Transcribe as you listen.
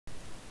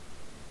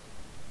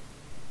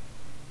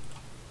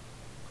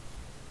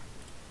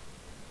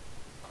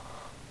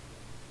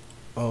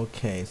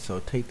Okay, so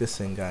take this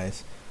in,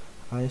 guys.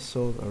 I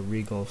sold a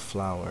regal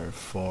flower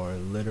for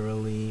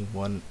literally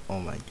one.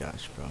 Oh my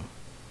gosh, bro.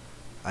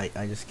 I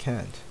just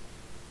can't.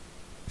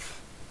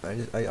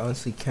 I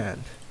honestly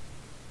can't.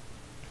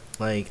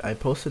 Like, I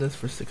posted this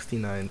for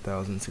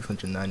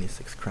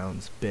 69,696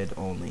 crowns bid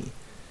only.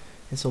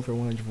 It sold for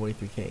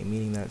 143k,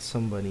 meaning that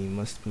somebody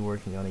must be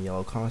working on a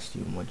yellow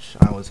costume, which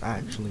I was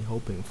actually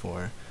hoping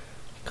for,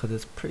 because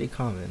it's pretty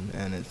common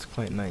and it's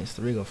quite nice.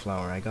 The regal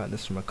flower, I got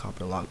this from a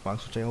Copper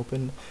Lockbox which I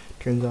opened.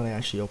 Turns out I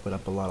actually open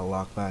up a lot of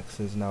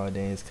lockboxes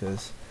nowadays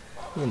because,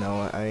 you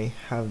know, I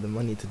have the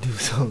money to do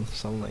so.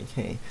 So I'm like,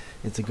 hey,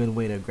 it's a good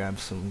way to grab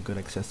some good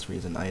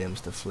accessories and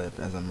items to flip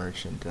as a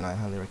merchant, and I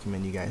highly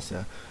recommend you guys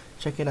to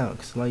check it out,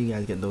 because a lot of you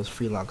guys get those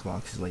free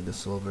lockboxes like the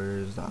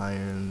silvers, the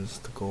irons,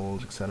 the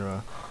golds,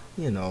 etc.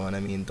 You know, and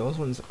I mean, those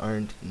ones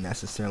aren't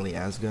necessarily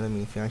as good. I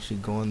mean, if you actually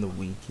go on the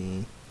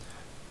wiki,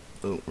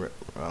 oh,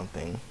 wrong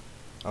thing.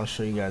 I'll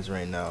show you guys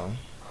right now.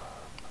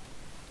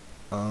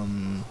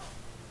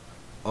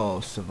 Oh,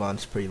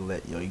 Savant's pretty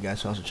lit, yo. You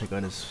guys should also check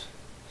out his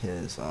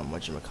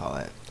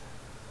whatchamacallit,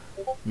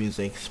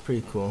 music. It's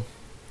pretty cool.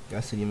 You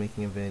guys said you're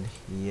making a vid.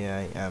 Yeah,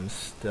 I am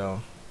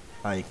still.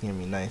 Ah, you can hear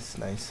me. Nice,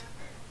 nice.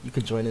 You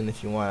could join in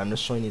if you want. I'm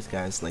just showing these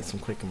guys like some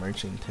quick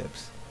merchant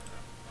tips.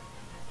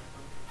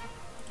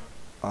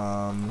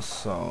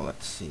 So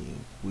let's see,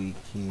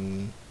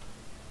 wiki,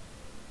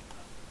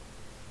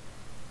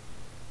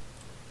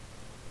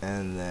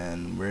 and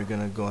then we're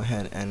gonna go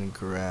ahead and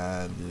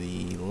grab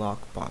the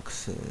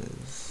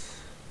lockboxes,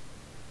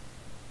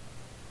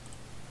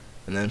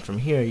 and then from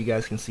here you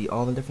guys can see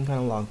all the different kind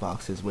of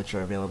lockboxes which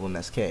are available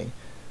in SK.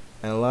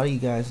 And a lot of you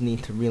guys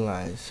need to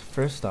realize,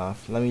 first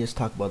off, let me just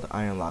talk about the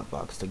iron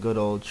lockbox, the good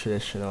old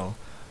traditional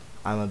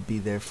I'ma be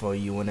there for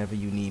you whenever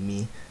you need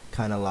me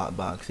kind of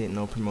lockbox. Ain't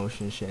no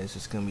promotion shit, it's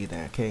just gonna be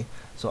there, okay?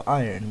 So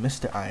iron,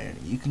 Mr. Iron,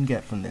 you can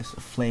get from this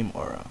a flame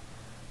aura,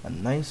 a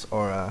nice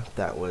aura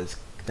that was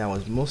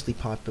mostly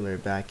popular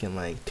back in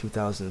like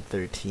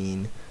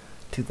 2013,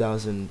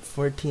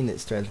 2014 it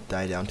started to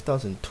die down,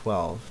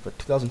 2012, but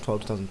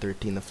 2012,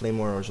 2013 the flame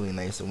aura was really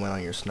nice. It went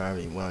on your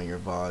Snarvy, went on your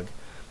Vogue,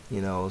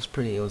 you know, it was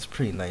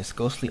pretty nice.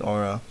 Ghostly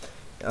aura,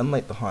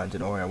 unlike the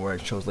haunted aura where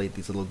it shows like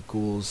these little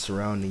ghouls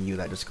surrounding you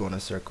that just go in a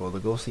circle,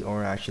 the ghostly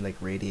aura actually like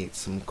radiates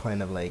some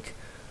kind of like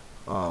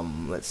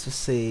let's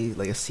just say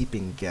like a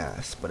seeping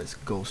gas, but it's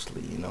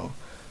ghostly, you know.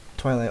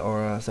 Twilight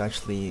aura is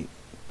actually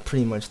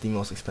pretty much the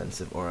most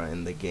expensive aura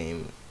in the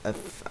game,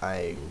 if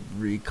I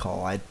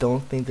recall. I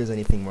don't think there's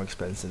anything more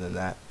expensive than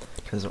that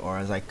in terms of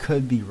auras. I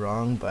could be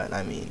wrong, but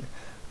I mean,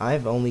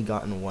 I've only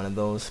gotten one of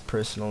those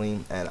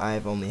personally, and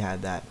I've only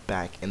had that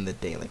back in the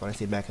day. Like when I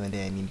say back in the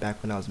day, I mean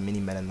back when I was mini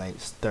Meta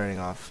Knight starting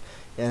off,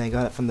 and I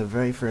got it from the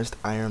very first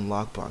iron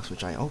lockbox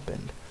which I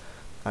opened.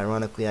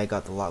 Ironically, I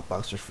got the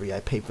lockbox for free. I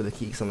paid for the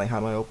key, so I'm like, how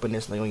do I open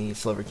this? Like, oh, you need a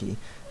silver key.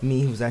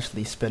 Me, who's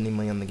actually spending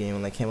money on the game,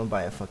 I'm like, hey, I'm gonna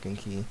buy a fucking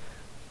key.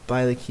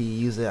 Buy the key,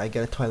 use it, I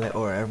get a Twilight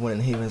Aura. Everyone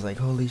in Haven's like,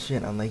 holy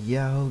shit. I'm like,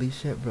 yeah, holy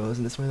shit, bro,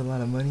 isn't this worth a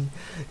lot of money?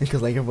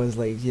 Because like everyone's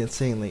like, yeah,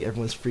 saying like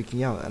everyone's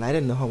freaking out, and I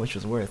didn't know how much it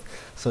was worth.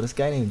 So this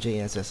guy named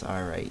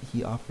JSSR, right,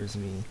 he offers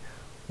me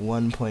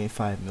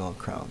 1.5 mil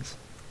crowns.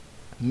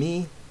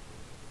 Me,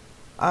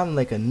 I'm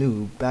like a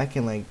noob. Back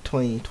in like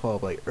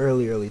 2012, like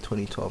early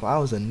 2012, I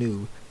was a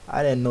noob.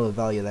 I didn't know the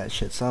value of that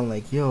shit, so I'm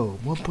like, yo,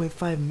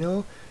 1.5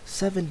 mil,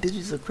 7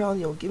 digits of crown,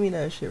 yo, give me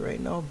that shit right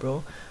now,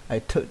 bro. I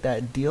took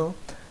that deal.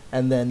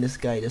 And then this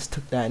guy just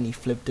took that and he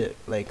flipped it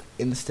like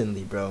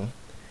instantly, bro.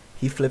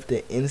 He flipped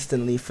it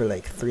instantly for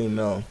like 3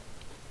 mil.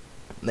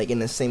 Like in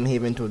the same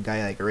Haven to a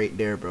guy like right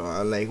there, bro.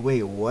 I'm like,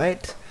 wait,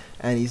 what?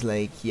 And he's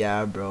like,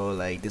 yeah, bro,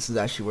 like this is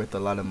actually worth a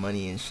lot of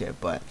money and shit,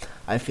 but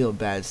I feel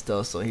bad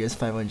still, so here's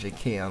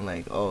 500k. I'm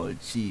like, oh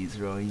jeez,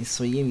 bro.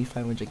 So he gave me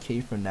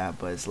 500k from that,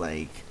 but it's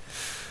like,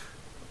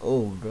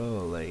 oh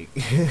bro, like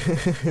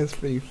it's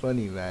pretty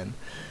funny, man.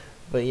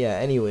 But yeah,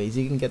 anyways,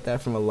 you can get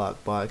that from a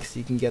lockbox.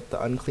 You can get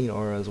the unclean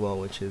aura as well,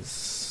 which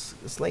is,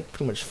 it's like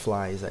pretty much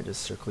flies that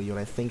just circle you, and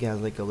I think it has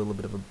like a little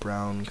bit of a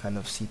brown kind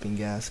of seeping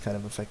gas kind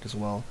of effect as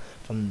well,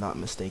 if I'm not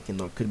mistaken,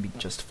 though it could be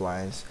just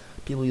flies.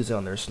 People use it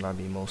on their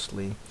Snobby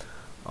mostly.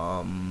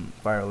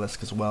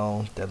 Viralisk as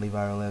well, deadly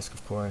Viralisk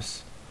of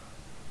course.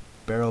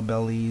 Barrel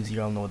bellies,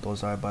 you all know what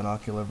those are.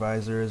 Binocular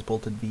visors,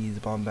 bolted V's,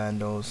 bomb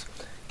bandos.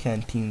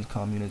 Canteens,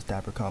 comm units,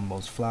 dapper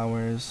combos,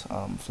 flowers.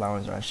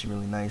 Flowers are actually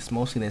really nice.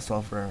 Mostly they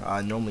sell for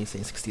normally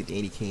say 60 to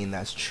 80k, and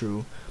that's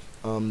true.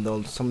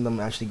 Though some of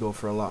them actually go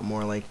for a lot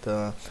more. Like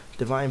the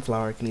divine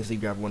flower can easily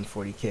grab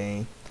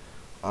 140k.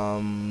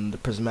 The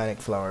prismatic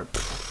flower,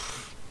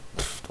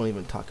 don't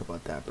even talk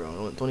about that,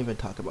 bro. Don't even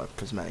talk about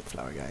prismatic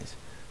flower, guys.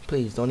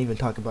 Please don't even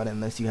talk about it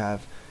unless you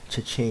have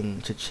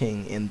cha-ching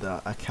in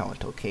the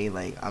account, okay?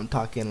 Like I'm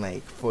talking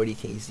like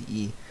 40k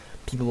CE.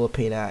 People will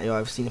pay that. Yo,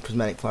 I've seen a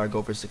prismatic flower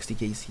go for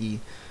 60k CE.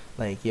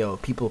 Like, yo,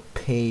 people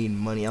paid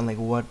money. I'm like,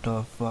 what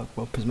the fuck?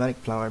 Well, prismatic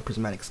flower,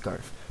 prismatic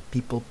scarf.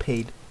 People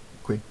paid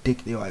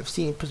ridiculous. Yo, I've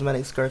seen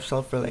prismatic scarf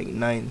sell for like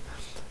 9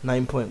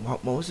 point.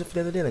 What was it for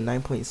the other day?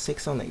 Like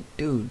 9.6. I'm like,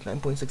 dude,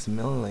 9.6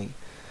 mil. Like,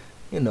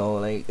 you know,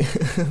 like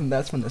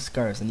that's from the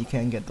scars, and you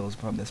can get those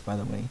from this, by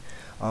the way.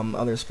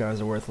 Other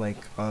scars are worth like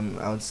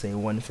I would say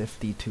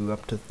 150 to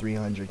up to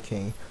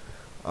 300k.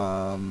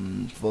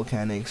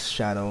 Volcanics,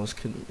 shadows,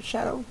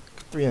 shadow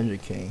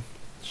 300k,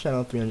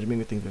 shadow 300,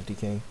 maybe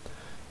 350k.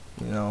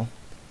 You know,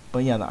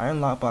 but yeah, the iron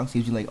lockbox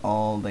gives you like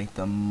all like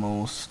the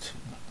most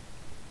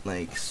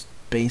like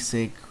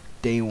basic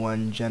day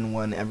one, gen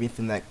 1,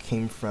 everything that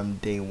came from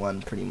day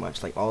one, pretty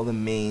much like all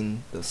the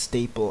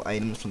staple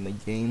items from the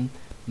game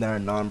that are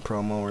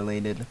non-promo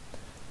related: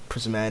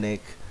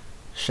 prismatic,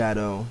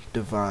 shadow,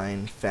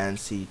 divine,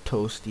 fancy,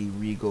 toasty,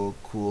 regal,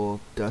 cool,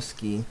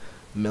 dusky,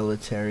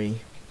 military,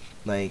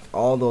 like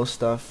all those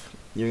stuff.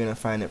 You're gonna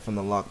find it from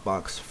the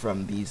lockbox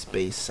from these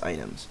base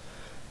items.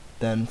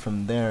 Then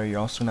from there, you're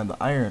also gonna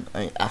have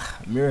the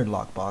mirrored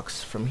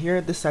lockbox. From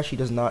here, this actually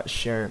does not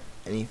share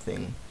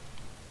anything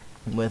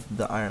with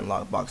the iron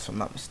lockbox, if I'm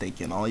not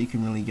mistaken. All you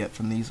can really get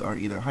from these are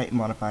either height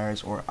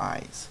modifiers or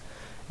eyes.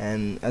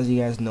 And as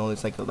you guys know,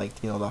 it's like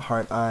the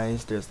heart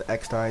eyes, there's the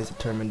X eyes,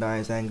 determined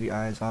eyes, angry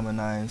eyes,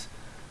 almond eyes.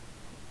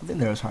 I think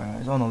there's heart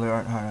eyes. Oh no, there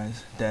aren't heart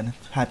eyes. Dead.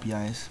 Happy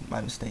eyes. My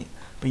mistake.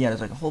 But yeah,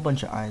 there's like a whole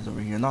bunch of eyes over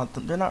here.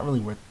 They're not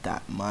really worth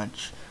that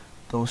much.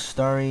 Those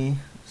starry.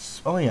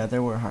 Oh yeah,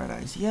 there were heart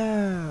eyes.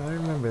 Yeah, I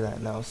remember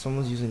that now.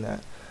 Someone's using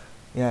that.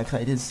 Yeah, 'cause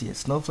I did see it.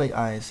 Snowflake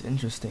eyes.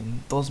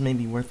 Interesting. Those may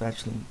be worth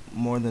actually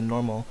more than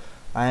normal.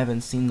 I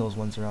haven't seen those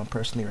ones around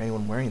personally or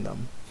anyone wearing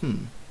them.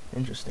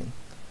 Interesting.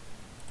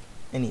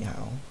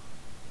 Anyhow.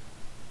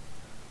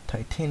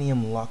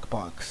 Titanium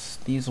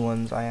lockbox. These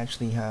ones I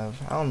actually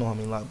have. I don't know how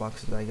many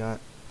lockboxes I got.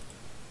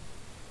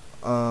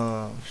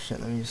 Shit,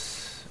 let me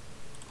just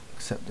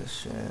accept this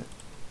shit.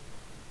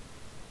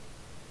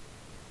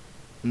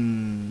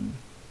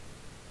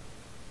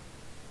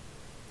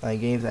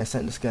 I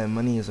sent this guy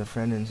money as a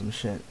friend and some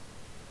shit,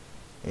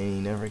 and he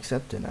never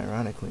accepted,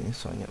 ironically,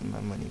 so I get my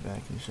money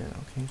back and shit.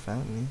 Okay,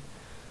 found me.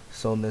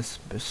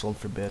 Sold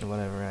for bid,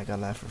 whatever, I got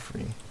that for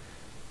free.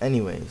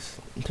 Anyways,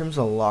 in terms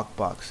of lock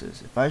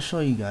boxes, if I show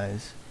you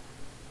guys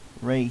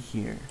right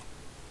here,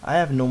 I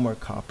have no more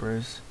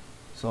coppers,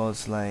 so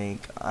it's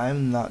like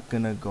I'm not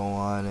gonna go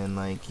on and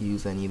like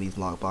use any of these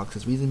lock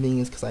boxes. Reason being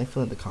is because I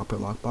feel like the copper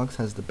lockbox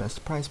has the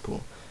best prize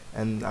pool,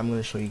 and I'm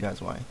gonna show you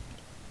guys why.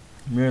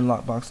 Mirror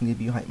lockbox give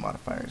you height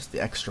modifiers,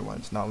 the extra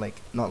ones, not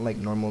like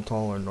normal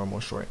tall or normal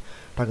short.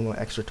 I'm talking about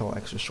extra tall,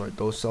 extra short.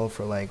 Those sell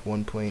for like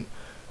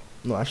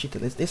no,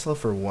 actually they sell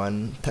for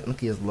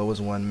technically as low as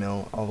 1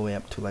 mil, all the way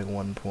up to like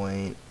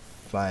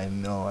 1.5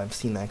 mil. I've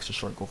seen the extra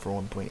short go for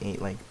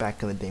 1.8, like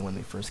back in the day when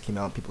they first came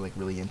out, people like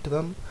really into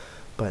them,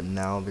 but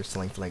now they're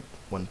selling for like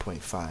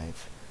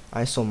 1.5.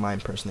 I sold mine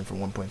personally for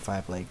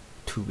 1.5 like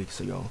 2 weeks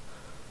ago.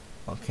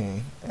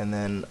 Okay, and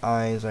then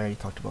eyes, I already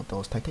talked about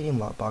those. Titanium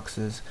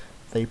lockboxes,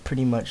 they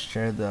pretty much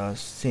share the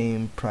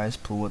same prize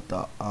pool with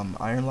the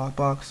iron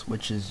lockbox,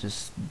 which is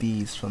just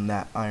these from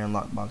that iron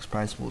lockbox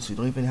prize pool. So you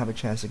don't even have a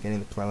chance of getting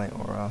the Twilight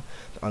Aura,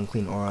 the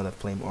Unclean Aura, the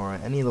Flame Aura,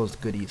 any of those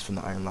goodies from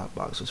the iron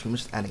lockbox. So it's pretty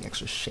much just adding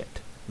extra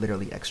shit,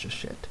 literally extra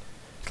shit,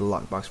 to the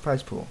lockbox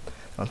prize pool.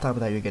 On top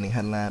of that, you're getting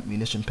headlamp,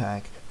 munition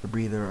pack, the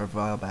breather, or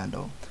vial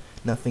bundle.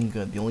 Nothing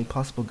good. The only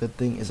possible good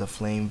thing is a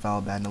flame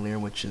vial bandolier,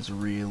 which is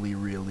really,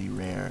 really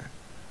rare.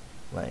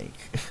 Like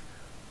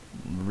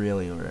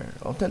really rare.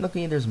 Well,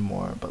 technically there's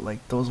more, but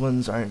like those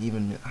ones aren't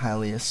even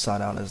highly as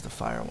sought out as the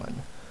fire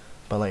one.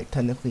 But like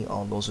technically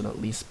all those would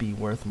at least be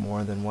worth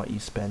more than what you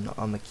spend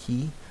on the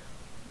key.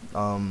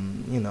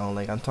 You know,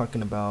 like I'm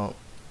talking about,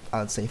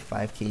 I'd say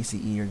 5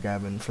 KCE you're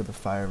grabbing for the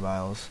fire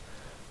vials.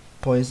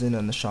 Poison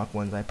and the shock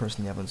ones I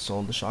personally haven't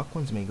sold. The shock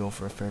ones may go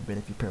for a fair bit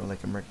if you pair with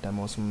like a merc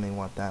demo. Someone may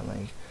want that,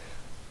 like,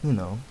 you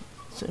know.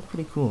 It's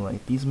pretty cool.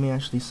 Like these may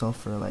actually sell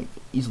for like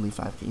easily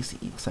 5 KCE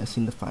because I've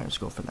seen the fires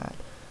go for that.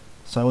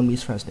 So I wouldn't be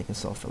surprised they can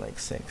sell for like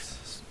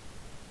 6.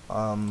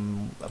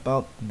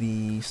 About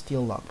the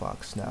steel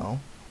lockbox now.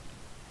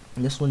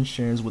 This one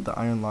shares with the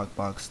iron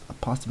lockbox a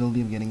possibility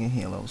of getting a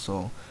halo.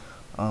 So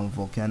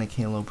volcanic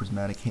halo,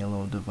 prismatic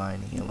halo,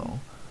 divine halo.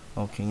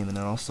 Okay, and then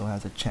it also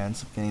has a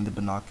chance of getting the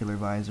binocular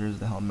visors,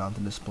 the helmet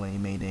mounted display,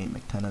 Mayday,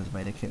 McTenna's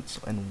Vita kits,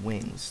 and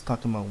wings.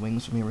 Talking about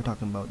wings, from here we're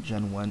talking about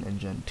Gen 1 and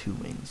Gen 2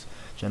 wings.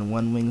 Gen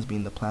 1 wings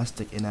being the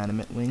plastic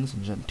inanimate wings,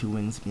 and Gen 2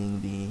 wings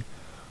being the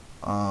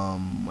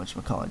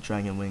whatchamacallit,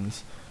 dragon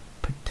wings.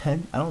 I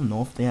don't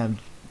know if they have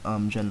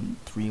Gen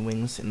 3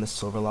 wings in the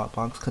silver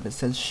lockbox, because it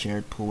says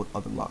shared pool with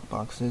other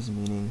lockboxes,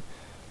 meaning,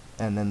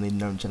 and then they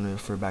generally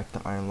refer back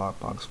to iron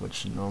lockbox,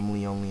 which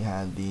normally only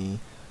had the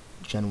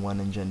Gen 1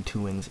 and Gen 2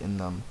 wings in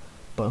them.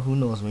 But who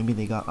knows, maybe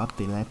they got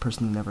updated. I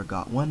personally never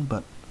got one,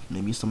 but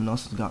maybe someone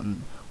else has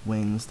gotten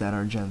wings that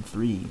are Gen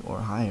 3 or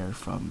higher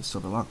from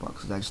silver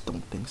lockboxes. I just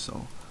don't think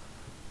so.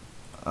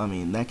 I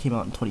mean, that came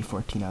out in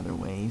 2014 either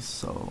way,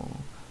 so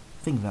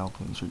I think Valk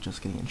wings were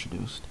just getting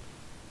introduced.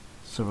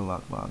 Silver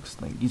lockbox,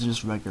 like these are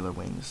just regular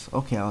wings.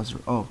 Okay,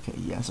 okay,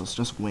 yeah, so it's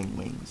just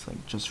wings,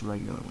 like just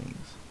regular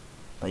wings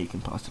that you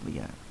can possibly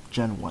get.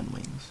 Gen 1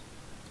 wings.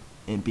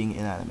 It being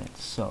inanimate,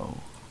 so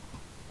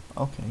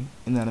okay,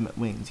 inanimate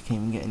wings. You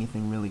can't even get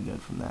anything really good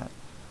from that.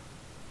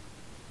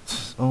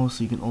 Oh,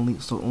 so you can only,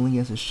 so it only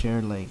gets a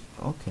shared, like,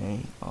 okay,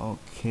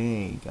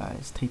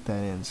 guys, take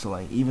that in. So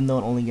like, even though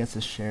it only gets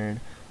a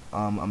shared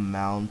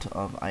amount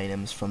of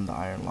items from the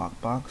iron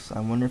lockbox,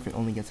 I wonder if it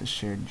only gets a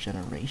shared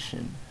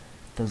generation.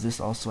 Does this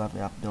also have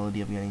the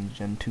ability of getting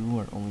Gen 2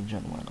 or only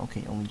Gen 1?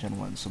 Okay, only Gen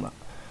 1. So the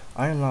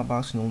iron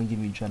lockbox can only give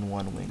you Gen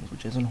 1 wings,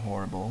 which isn't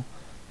horrible.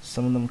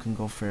 Some of them can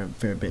go for a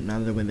fair bit.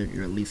 Either way,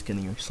 you're at least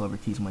getting your silver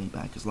keys money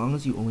back. As long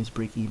as you always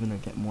break even or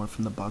get more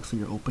from the box that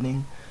you're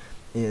opening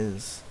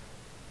is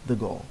the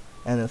goal.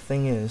 And the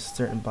thing is,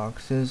 certain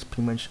boxes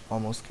pretty much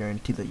almost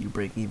guarantee that you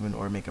break even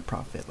or make a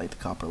profit, like the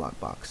Copper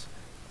Lockbox.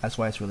 That's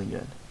why it's really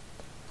good.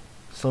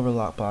 Silver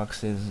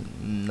Lockbox is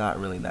not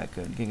really that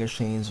good. Giga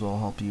Chains will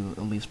help you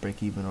at least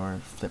break even or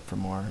flip for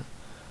more.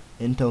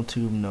 Intel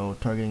Tube, no.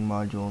 Targeting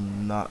Module,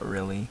 not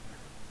really.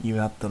 You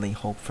have to like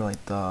hope for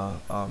like the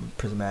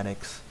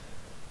prismatics.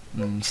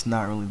 It's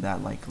not really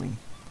that likely.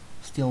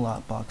 Steel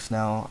Lockbox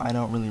now, I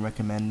don't really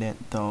recommend it,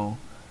 though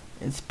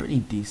it's pretty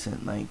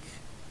decent. Like,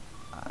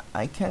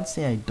 I can't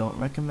say I don't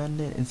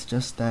recommend it, it's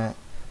just that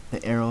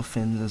the arrow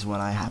fins is what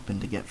I happen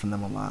to get from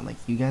them a lot. Like,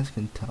 you guys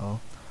can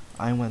tell,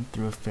 I went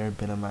through a fair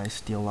bit of my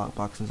steel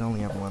lockboxes. I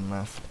only have one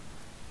left.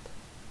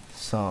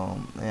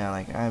 So, yeah,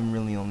 like, I'm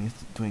really only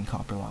doing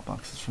copper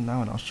lockboxes from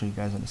now, and I'll show you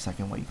guys in a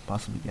second what you can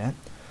possibly get.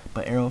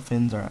 But arrow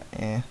fins are,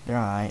 they're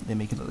alright. They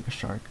make it look like a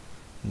shark,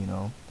 you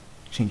know.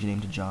 Change your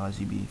name to Jaws,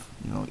 you'd be,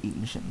 you know,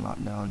 eating shit and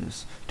lockdown,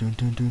 just dun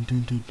dun dun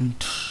dun dun dun,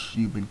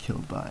 you've been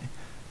killed by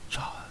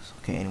Jaws.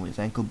 Okay, anyways,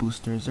 ankle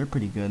boosters, they're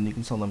pretty good. You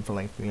can sell them for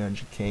like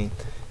 300k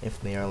if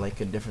they are like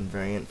a different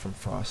variant from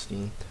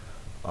Frosty,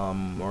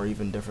 or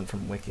even different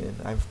from Wicked.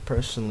 I've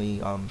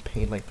personally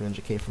paid like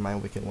 300k for my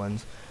Wicked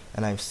ones,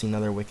 and I've seen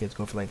other Wickeds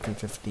go for like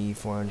 350,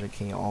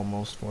 400k,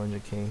 almost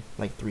 400k,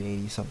 like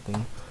 380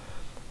 something.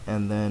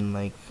 And then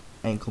like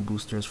ankle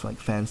boosters for like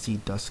fancy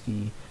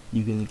dusky,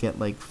 you can get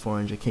like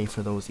 400k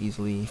for those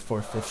easily.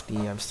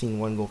 450, I've seen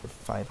one go for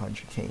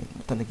 500k,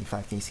 technically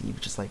 5kc,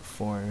 which is like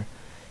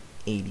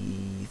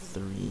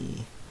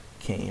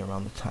 483k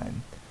around the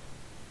time.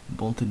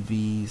 Bolted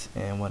V's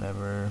and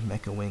whatever,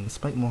 mecha wings,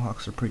 spike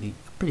mohawks are pretty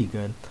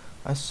good.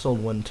 I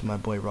sold one to my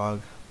boy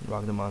Rog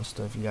the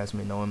Monster, if you guys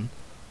may know him,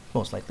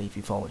 most likely if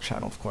you follow the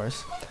channel, of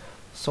course.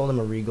 Sold him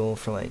a Regal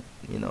for like,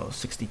 you know,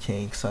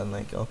 60k, because I'm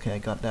like, okay, I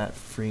got that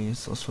free,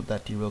 so let's flip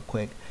that to you real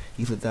quick.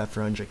 He flipped that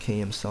for 100k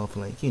himself,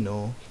 like, you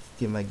know,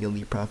 give my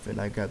guilty profit,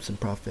 I grabbed some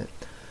profit.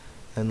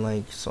 And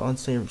like, so I'd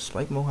say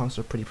spike mohawks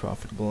are pretty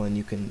profitable, and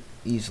you can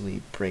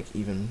easily break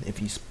even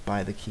if you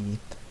buy the key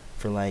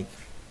for like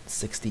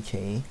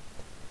 60k,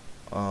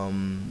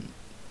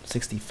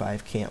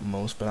 65k at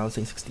most, but I would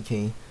say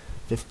 60k,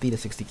 50 to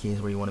 60k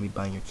is where you want to be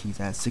buying your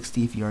keys at.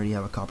 60 if you already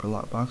have a copper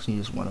lockbox and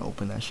you just want to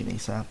open that shit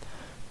ASAP.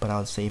 But I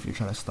would say if you're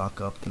trying to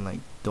stock up, then like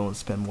don't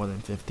spend more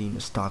than 50.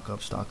 Just stock up.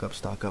 Like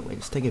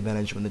just take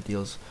advantage when the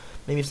deals.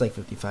 Maybe it's like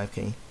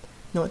 55k.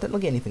 No, don't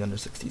get anything under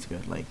 60 is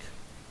good. Like,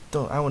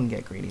 I wouldn't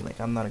get greedy.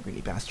 Like, I'm not a greedy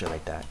bastard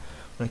like that.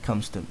 When it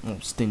comes to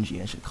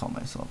stingy, I should call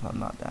myself. I'm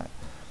not that.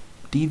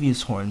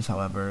 Devious horns,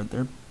 however,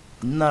 they're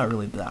not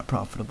really that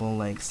profitable.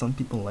 Like, some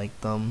people like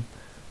them.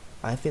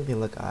 I think they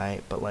look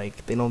alright, but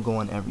like they don't go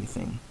on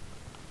everything.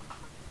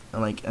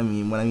 And like, I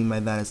mean, what I mean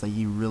by that is like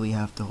you really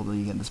have to hope that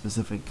you get the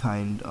specific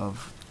kind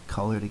of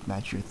color to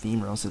match your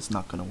theme, or else it's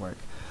not gonna work.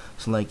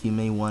 So like, you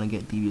may want to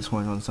get devious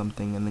horns on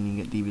something, and then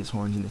you get devious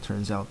horns, and it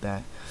turns out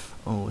that,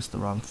 oh, it's the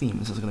wrong theme.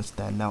 This is gonna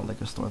stand out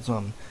like a sore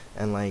thumb.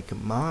 And like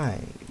my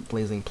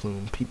blazing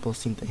plume, people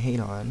seem to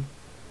hate on.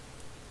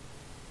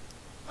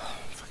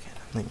 Fuck it,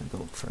 I'm not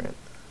gonna go for it.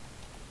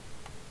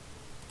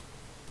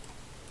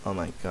 Oh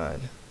my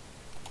god.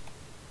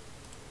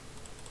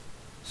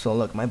 So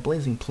look, my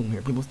blazing plume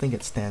here, people think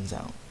it stands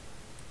out.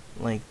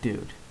 Like,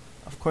 dude,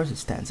 of course it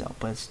stands out,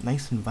 but it's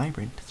nice and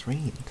vibrant. It's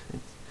radiant.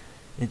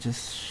 It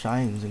just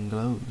shines and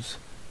glows.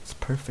 It's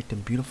perfect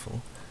and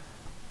beautiful.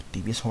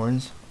 Devious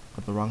horns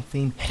with the wrong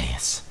theme,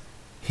 hideous.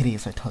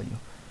 Hideous, I tell you.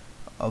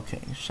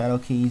 Okay, shadow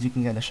keys, you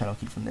can get a shadow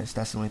key from this.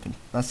 That's the only thing.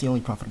 That's the only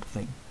profitable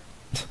thing.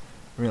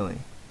 Really.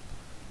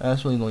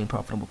 That's really the only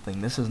profitable thing.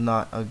 This is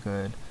not a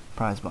good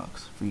prize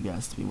box for you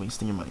guys to be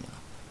wasting your money on.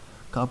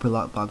 Copper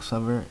Lockbox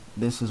cover,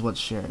 this is what's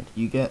shared.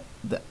 You get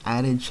the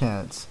added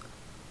chance.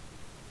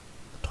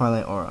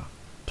 Twilight Aura,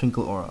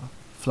 Twinkle Aura,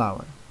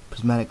 Flower,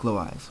 Prismatic Glow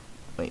Eyes.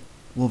 Wait,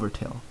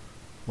 Wolvertail.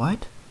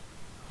 What?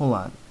 Hold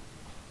on.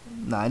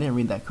 Nah, I didn't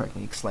read that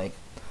correctly. It's like,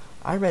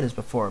 I read this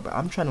before, but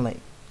I'm trying to like,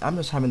 I'm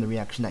just having the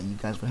reaction that you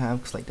guys would have,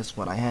 because like this is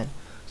what I had.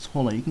 So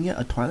hold on, you can get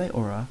a Twilight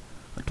Aura,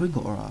 a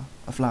Twinkle Aura,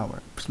 a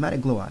Flower,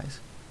 Prismatic Glow Eyes,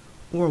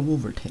 or a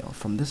Wolvertail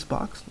from this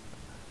box.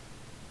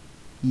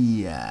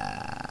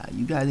 Yeah,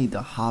 you guys need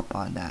to hop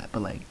on that,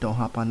 but like don't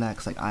hop on that,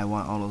 because like I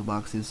want all those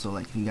boxes. So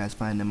like if you guys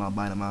find them, I'll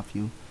buy them off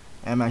you.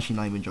 I'm actually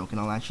not even joking.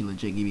 I'll actually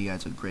legit give you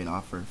guys a great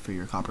offer for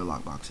your copper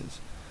lock boxes.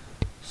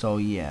 So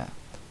yeah,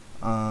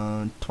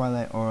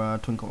 Twilight Aura,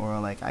 Twinkle Aura,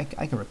 like I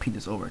can repeat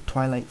this over.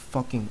 Twilight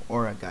fucking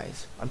Aura,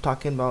 guys. I'm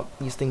talking about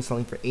these things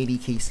selling for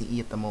 80k CE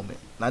at the moment.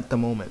 Not at the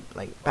moment.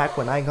 Like back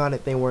when I got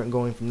it, they weren't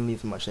going for nearly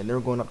as much, and they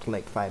were going up to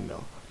like 5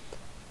 mil.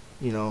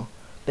 You know,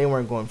 they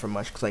weren't going for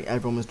much because like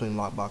everyone was doing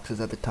lockboxes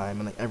at the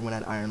time, and like everyone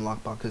had iron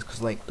lockboxes because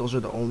like those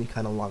are the only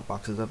kind of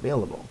lockboxes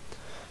available,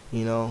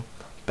 you know,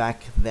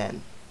 back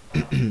then,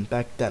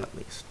 back then at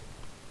least.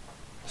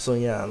 So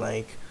yeah,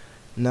 like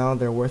now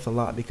they're worth a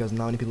lot because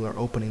not many people are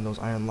opening those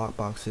iron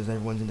lockboxes.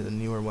 Everyone's into the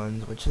newer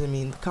ones, which I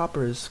mean, the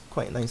copper is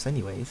quite nice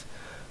anyways.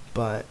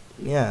 But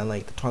yeah,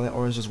 like the Twilight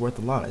Aura is just worth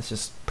a lot. It's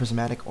just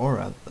prismatic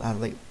aura,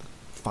 like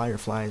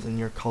fireflies and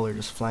your color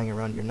just flying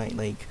around your night.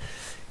 Like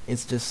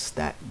it's just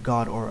that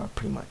god aura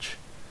pretty much.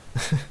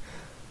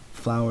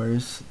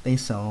 Flowers, they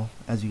sell,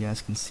 as you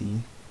guys can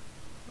see.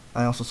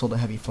 I also sold a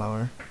heavy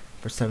flower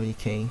for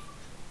 70k.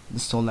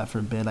 Just sold that for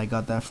a bit. I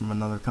got that from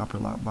another Copper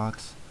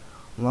Lockbox.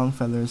 Long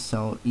feathers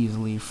sell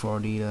easily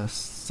 40 to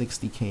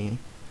 60k.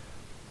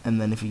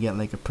 And then if you get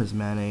like a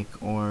prismatic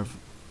or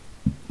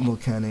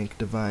volcanic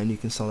divine, you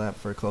can sell that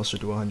for closer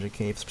to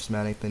 100k. If it's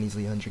prismatic, then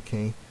easily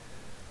 100k.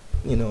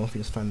 You know, if you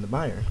just find the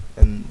buyer.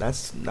 And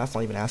that's not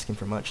even asking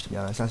for much, to be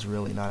honest. That's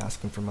really not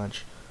asking for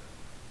much.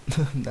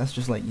 That's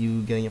just like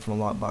you getting it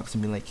from a lockbox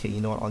and being like, hey, you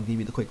know what, I'll give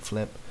you the quick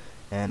flip,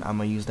 and I'm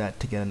gonna use that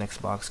to get a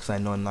next box because I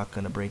know I'm not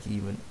gonna break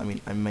even. I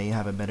mean, I may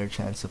have a better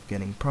chance of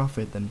getting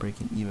profit than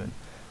breaking even.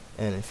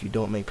 And if you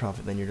don't make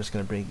profit, then you're just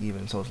gonna break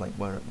even. So it's like,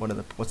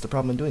 what's the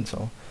problem in doing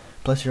so?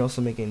 Plus, you're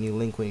also making a new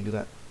link when you do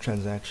that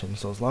transaction.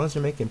 So as long as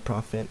you're making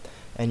profit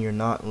and you're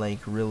not like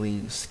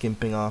really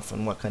skimping off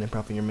on what kind of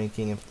profit you're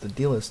making, if the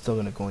deal is still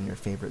gonna go in your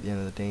favor at the end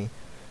of the day,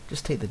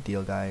 just take the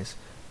deal, guys,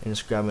 and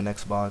just grab a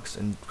next box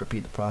and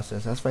repeat the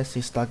process. That's why I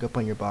say stock up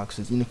on your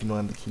boxes, even if you don't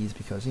have the keys,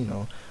 because you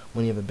know,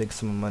 when you have a big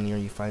sum of money or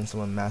you find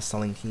someone mass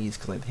selling keys,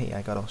 because like, hey,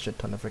 I got a shit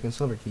ton of freaking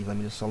silver keys, let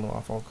me just sell them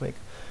off all quick.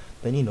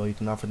 Then you know, you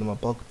can offer them a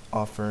bulk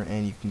offer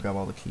and you can grab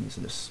all the keys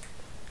and just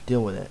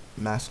deal with it.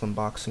 Mass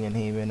unboxing in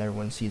Haven,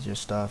 everyone sees your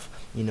stuff,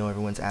 you know,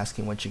 everyone's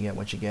asking what you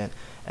get,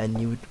 and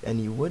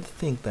you would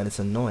think that it's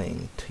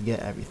annoying to get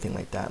everything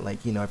like that,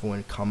 like, you know,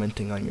 everyone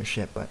commenting on your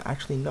shit, but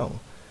actually no.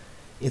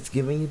 It's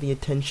giving you the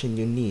attention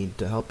you need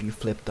to help you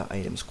flip the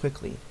items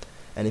quickly.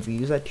 And if you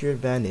use that to your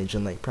advantage,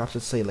 and like perhaps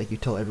let's say like you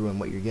tell everyone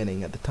what you're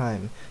getting at the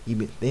time,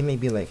 they may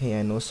be like, hey,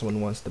 I know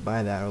someone wants to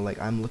buy that, or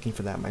like, I'm looking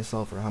for that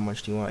myself, or how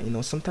much do you want? You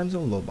know, sometimes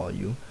they'll lowball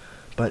you.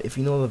 But if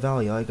you know the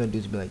value, all you gotta do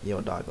is be like,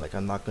 yo dog, like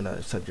I'm not gonna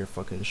accept your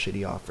fucking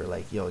shitty offer,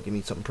 like yo, give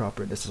me something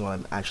proper, this is what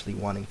I'm actually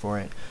wanting for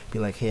it. Be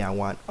like, hey, I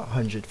want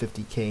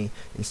 150k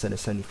instead of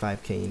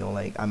 75k, you know,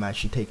 like I'm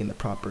actually taking the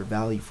proper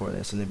value for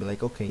this. And they'd be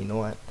like, okay, you know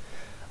what,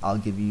 I'll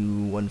give you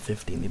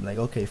 150, and they'd be like,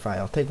 okay, fine,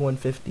 I'll take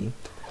 150,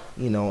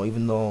 you know,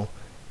 even though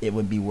it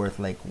would be worth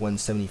like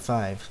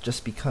 175,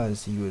 just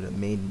because you would have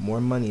made more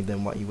money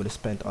than what you would have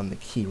spent on the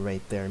key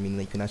right there. I mean,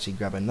 like, you can actually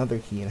grab another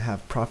key and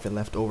have profit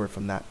left over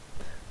from that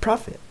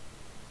profit.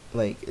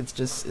 Like,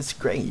 it's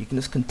great. You can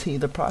just continue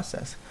the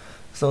process.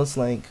 So it's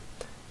like,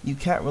 you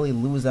can't really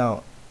lose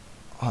out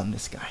on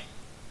this guy.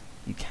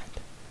 You can't.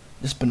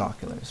 Just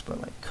binoculars,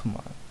 but like, come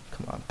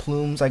on.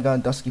 Plumes, I got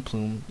a dusky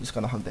plume. You just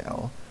gotta hug the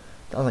L.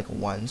 That was like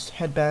once.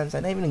 Headbands, I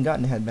never even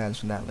gotten headbands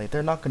from that. Like,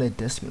 they're not gonna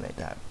diss me like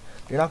that.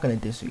 They're not gonna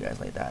diss you guys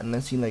like that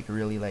unless you like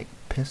really like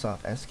piss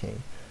off SK,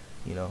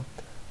 you know.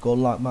 Gold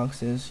lock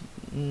boxes,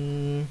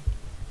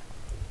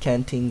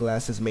 canteen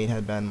glasses, maid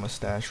headband,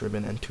 mustache,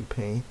 ribbon, and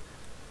toupee.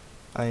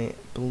 I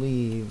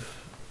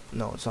believe,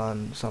 no, it's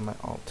on my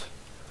alt.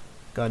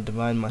 Got a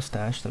divine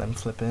mustache that I'm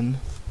flipping,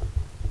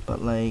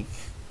 but like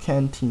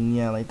canteen,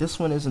 yeah, like this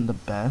one isn't the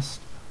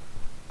best.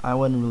 I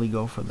wouldn't really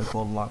go for the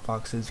gold lock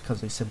boxes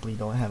because they simply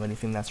don't have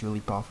anything that's really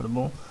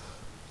profitable.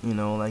 You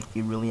know, like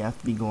you really have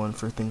to be going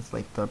for things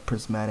like the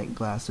prismatic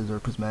glasses or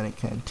prismatic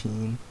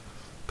canteen.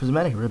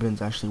 Prismatic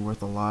ribbon's actually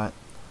worth a lot.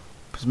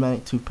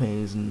 Prismatic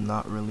toupee is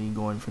not really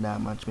going for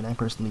that much. I mean, I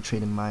personally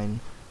traded mine.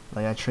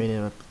 Like, I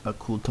traded a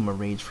cool Tuma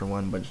Rage for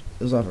one, but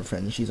it was off a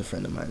friend, and she's a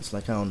friend of mine. It's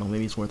like, I don't know,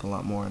 maybe it's worth a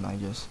lot more, and I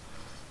just,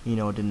 you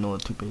know, didn't know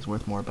the toupee is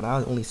worth more. But I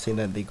would only say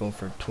that they go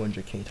for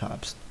 200k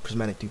tops,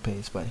 prismatic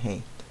toupees, but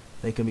hey,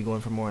 they could be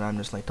going for more, and I'm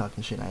just like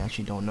talking shit. I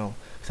actually don't know,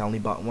 because I only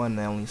bought one,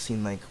 and I only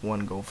seen like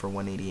one go for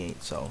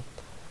 188, so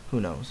who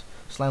knows.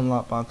 Slime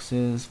lock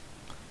boxes,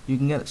 you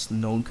can get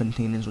node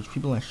containers, which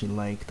people actually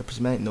like. The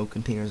prismatic node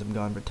containers have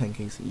gone for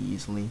 10k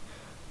easily.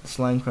 The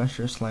slime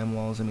crusher, slime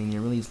walls, I mean,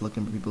 you're really just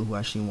looking for people who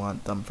actually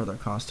want them for their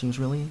costumes,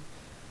 really.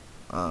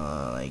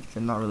 Like,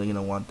 they're not really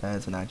gonna want that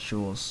as an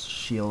actual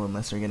shield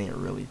unless they're getting it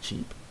really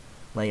cheap.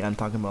 Like, I'm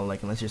talking about,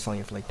 like, unless you're selling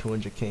it for like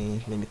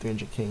 200k, maybe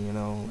 300k, you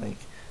know, like,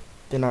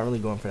 they're not really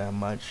going for that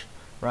much.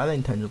 Rather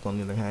than tendrils, on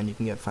the other hand, you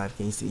can get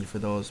 5k CE for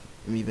those,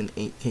 or even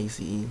 8k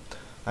CE.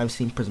 I've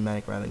seen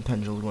prismatic rather than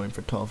tendrils going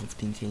for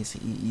 12-15k CE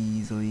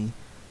easily.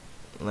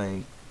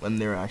 Like, when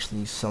they're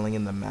actually selling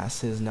in the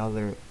masses, now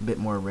they're a bit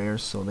more rare,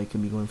 so they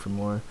could be going for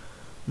more.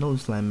 No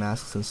slime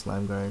masks and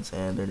slime guards,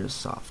 and they're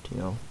just soft, you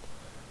know.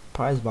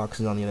 Prize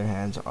boxes, on the other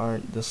hand,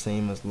 aren't the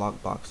same as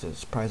lock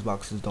boxes. Prize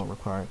boxes don't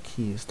require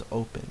keys to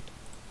open.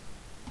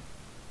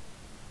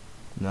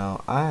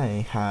 Now,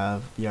 I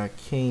have the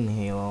Arcane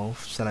Halo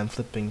that I'm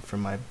flipping for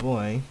my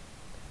boy,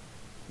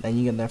 and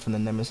you get that from the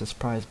Nemesis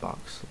prize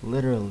box.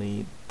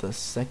 Literally, the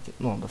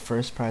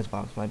first prize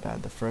box, my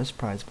bad, the first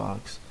prize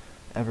box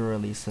ever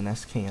released an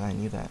SK, and I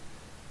knew that.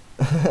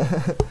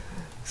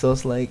 So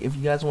it's like, if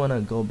you guys want to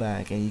go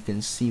back and you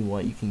can see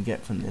what you can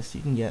get from this,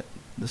 you can get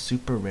the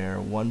super rare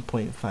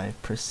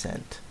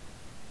 1.5%.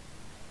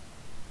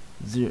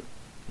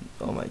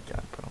 Oh my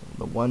god, bro.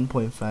 The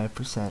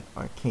 1.5%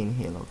 Arcane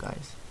Halo,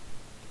 guys.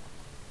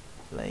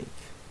 Like,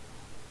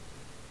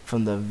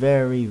 from the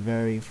very,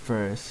 very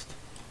first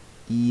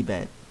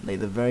event,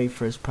 like the very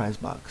first prize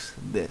box,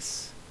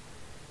 this.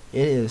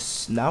 It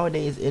is,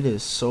 nowadays, it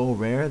is so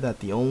rare that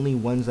the only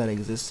ones that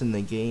exist in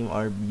the game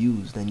are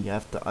used and you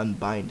have to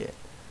unbind it.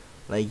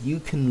 Like, you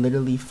can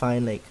literally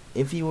find, like,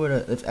 if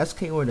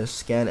SK were to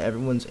scan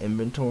everyone's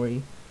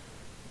inventory,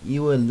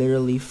 you would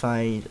literally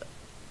find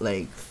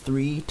like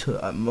 3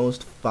 to at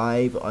most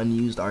 5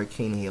 unused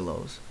Arcane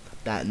Halos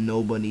that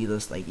nobody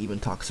just like even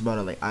talks about,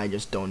 or like I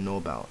just don't know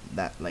about,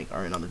 that like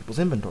are in other people's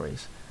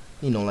inventories.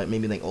 You know, like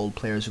maybe like old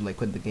players who like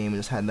quit the game and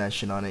just had that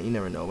shit on it. You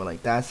never know, but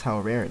like that's how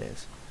rare it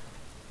is.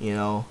 You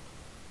know?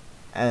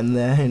 And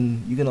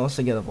then you can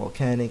also get a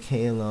Volcanic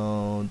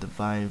Halo,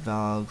 Divine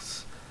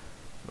Valks.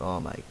 Oh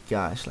my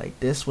gosh, like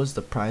this was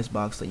the prize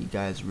box that you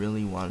guys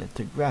really wanted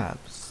to grab.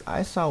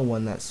 I saw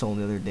one that sold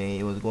the other day.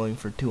 It was going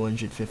for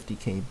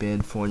 250k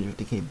bid,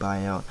 450k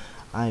buyout.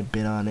 I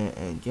bid on it,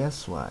 and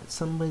guess what?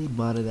 Somebody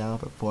bought it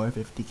out for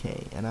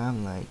 450k, and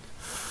I'm like,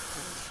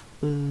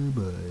 oh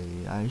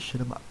boy, I should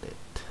have bought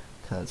it.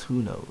 Cause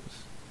who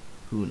knows?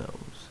 Who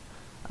knows?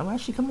 I'm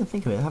actually coming to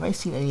think of it. Have I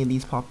seen any of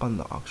these pop on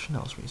the auction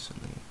house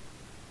recently?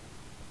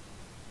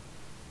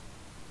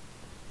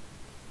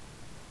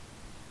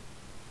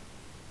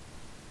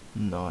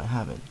 No, I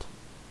haven't.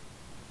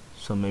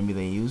 So maybe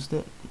they used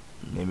it.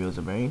 Maybe it was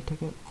a variant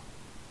ticket.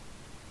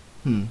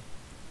 Maybe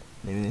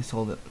they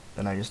sold it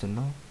and I just didn't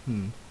know.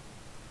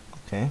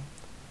 Okay.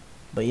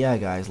 But yeah,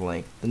 guys,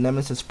 like the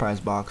Nemesis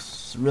prize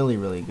box is really,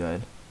 really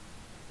good.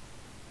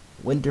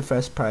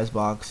 Winterfest prize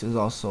box is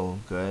also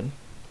good.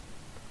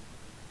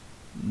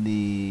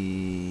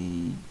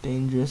 The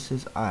Dangerous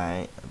is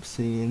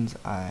Obsidian's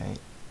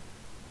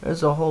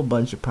There's a whole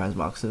bunch of prize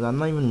boxes. I'm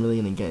not even really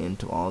gonna get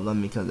into all of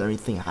them because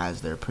everything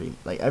has their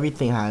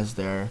everything has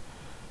their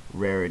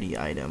rarity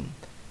item.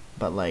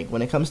 But like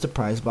when it comes to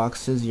prize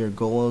boxes, your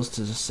goal is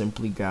to just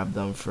simply grab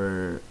them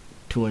for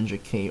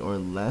 200k or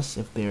less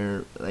if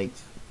they're like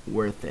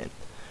worth it.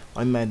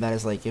 What I mean by that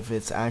is like if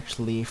it's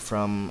actually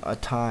from a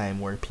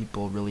time where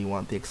people really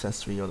want the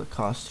accessory or the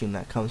costume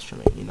that comes from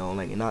it, you know,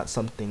 like not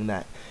something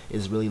that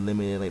is really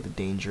limited like the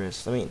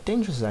Dangerous. I mean,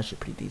 Dangerous is actually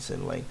pretty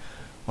decent. Like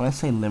when I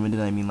say limited,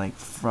 I mean like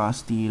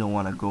Frosty, you don't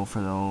want to go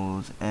for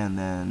those, and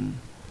then,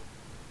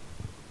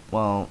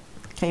 well,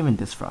 I can't even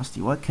diss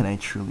Frosty. What can I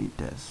truly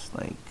diss?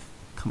 Like,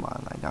 come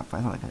on, I got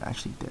 500 I can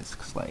actually diss,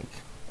 cause like,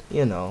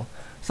 you know,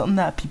 something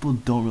that people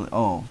don't really.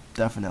 Oh,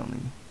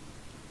 definitely.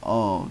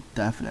 Oh,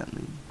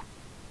 definitely.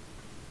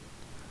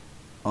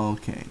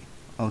 Okay,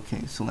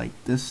 so like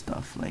this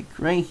stuff, like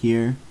right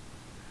here,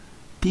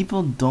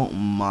 people don't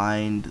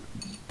mind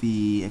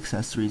the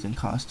accessories and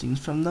costumes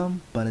from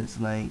them, but it's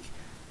like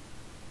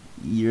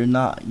you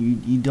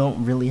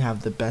don't really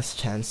have the best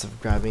chance of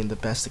grabbing the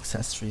best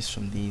accessories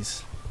from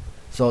these.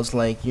 So it's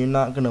like you're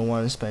not gonna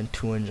want to spend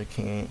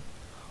 200k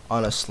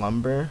on a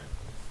Slumber.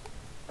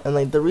 And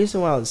like the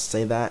reason why I would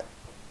say that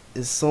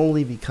is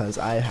solely because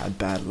I had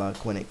bad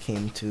luck when it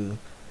came to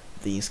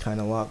these kind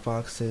of lock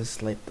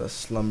boxes, like the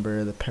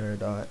Slumber, the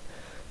Peridot,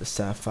 the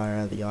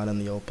Sapphire, the Autumn,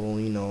 the Opal,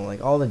 you know,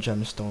 like all the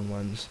gemstone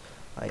ones.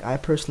 Like I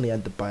personally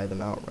had to buy them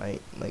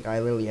outright. Like I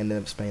literally ended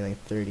up spending like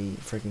 30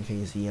 freaking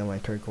KZ on my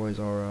turquoise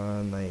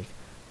aura, and like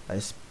I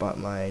bought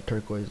my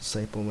turquoise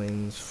disciple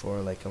wings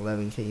for like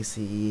 11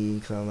 KCE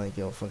because I'm like,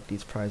 yo, fuck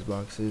these prize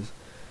boxes,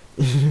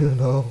 you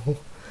know.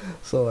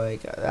 So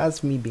like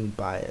that's me being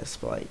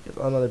biased, but like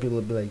other people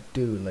would be like,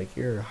 dude, like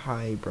you're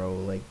high, bro.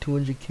 Like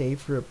 200k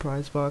for a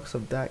prize box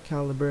of that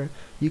caliber,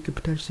 you could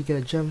potentially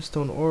get a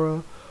gemstone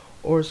aura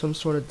or some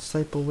sort of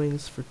disciple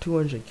wings for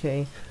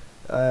 200k.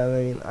 I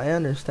mean, I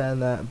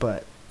understand that,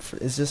 but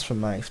it's just from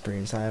my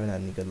experience. I haven't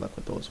had any good luck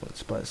with those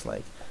ones. But it's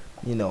like,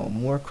 you know,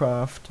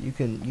 Moorcroft, you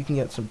can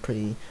get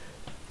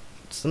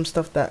some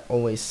stuff that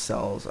always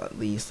sells at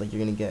least. Like you're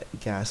gonna get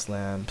gas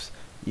lamps.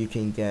 You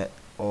can get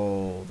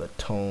the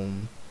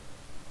tome.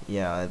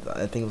 Yeah,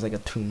 I think it was like a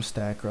tomb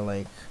stack, or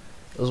like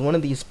it was one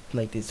of these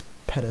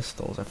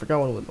pedestals. I forgot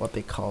what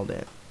they called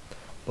it.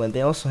 But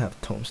they also have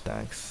tome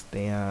stacks.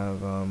 They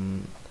have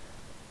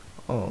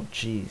oh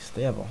jeez,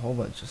 they have a whole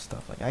bunch of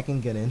stuff. Like I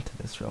can get into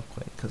this real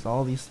quick because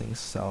all these things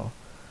sell.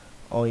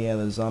 Oh yeah,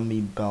 the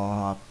zombie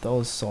bellhop,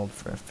 those sold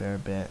for a fair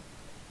bit.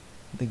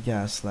 The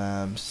gas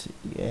lamps,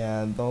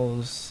 yeah,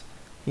 those.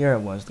 Here it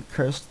was, the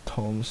cursed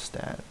tome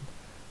stand,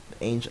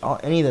 the angel,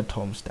 any of the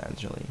tome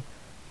stands really.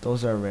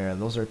 Those are rare.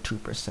 Those are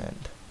 2%.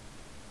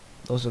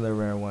 Those are the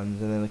rare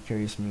ones, and then the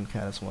Curious Moon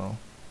Cat as well.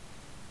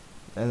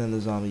 And then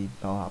the zombie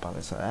bellhop on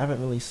this side. I haven't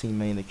really seen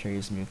many of the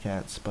Curious Moon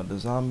Cats, but the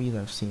zombies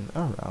I've seen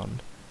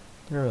around.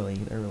 They're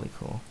really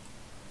cool.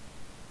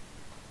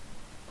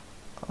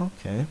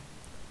 Okay.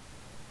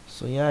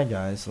 So yeah,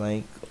 guys,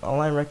 like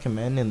all I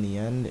recommend in the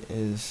end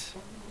is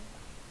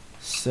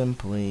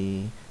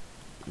simply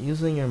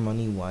using your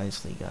money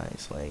wisely,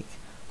 guys. Like,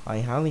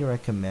 I highly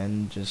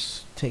recommend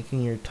just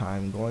taking your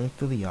time, going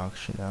through the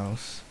auction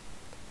house.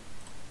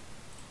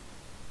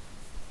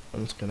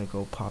 I'm just gonna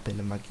go pop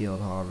into my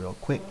guild hall real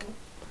quick,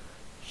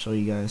 show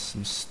you guys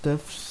some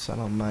stuff. So I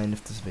don't mind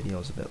if this video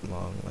is a bit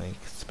long. Like,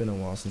 it's been a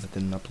while since I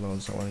didn't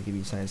upload, so I want to give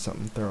you guys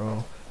something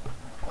thorough,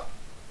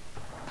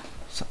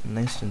 something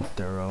nice and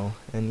thorough.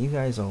 And you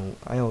guys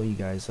I owe you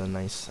guys a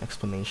nice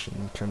explanation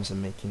in terms of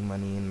making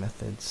money and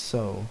methods.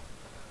 So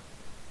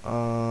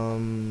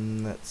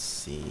let's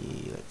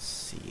see.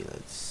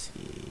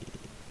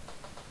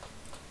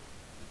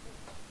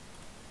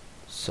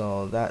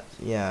 So that,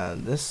 yeah,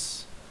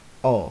 this,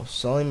 oh,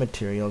 selling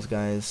materials,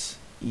 guys,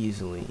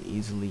 easily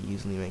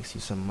makes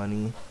you some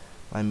money.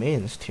 My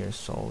maiden's tier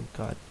sold,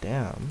 god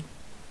damn.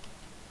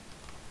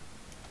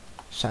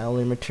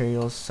 Selling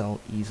materials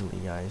sell easily,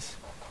 guys.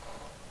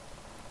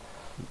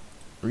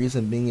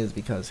 Reason being is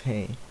because,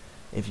 hey,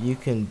 if you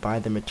can buy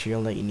the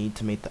material that you need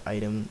to make the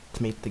item,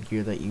 to make the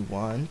gear that you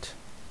want,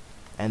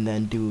 and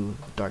then do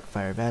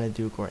Darkfire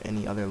Vanaduke or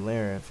any other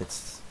lair,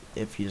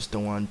 if you just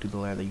don't want to do the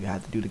lair that you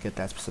had to do to get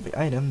that specific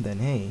item, then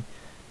hey,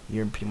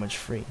 you're pretty much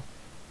free.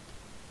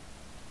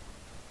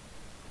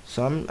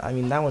 So I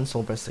mean that one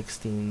sold for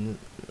 16.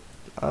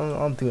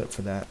 I'll do it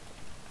for that.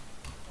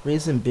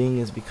 Reason being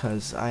is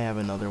because I have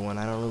another one.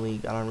 I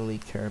don't really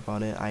care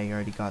about it. I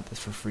already got this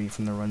for free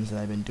from the runs that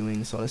I've been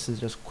doing. So this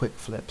is just quick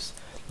flips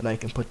that I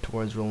can put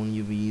towards rolling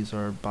UVs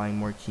or buying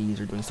more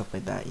keys or doing stuff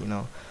like that, you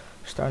know.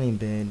 Starting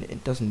bid,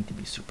 it doesn't need to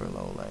be super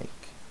low. Like,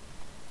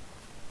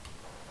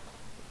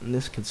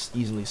 this could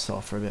easily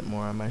sell for a bit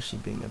more. I'm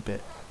actually being a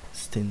bit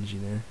stingy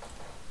there.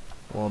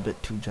 Well, a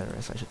bit too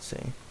generous, I should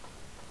say.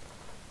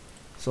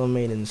 So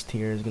Maiden's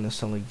tier is gonna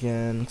sell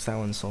again, cause that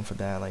one sold for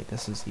that. Like,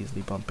 this is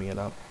easily bumping it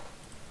up.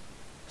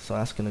 So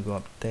that's gonna go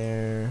up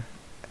there.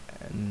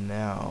 And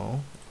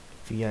now,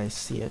 if you guys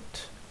see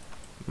it,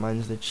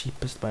 mine's the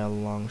cheapest by a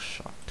long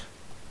shot.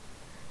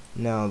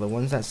 Now, the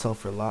ones that sell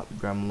for a lot,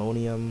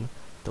 Gramlonium,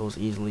 those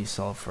easily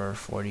sell for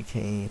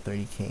 40k,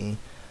 30k.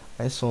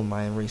 I sold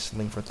mine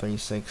recently for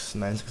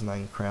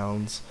 36,969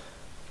 crowns.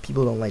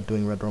 People don't like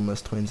doing red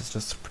Romulus twins. It's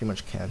just pretty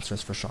much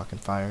cancerous for shock and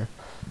fire.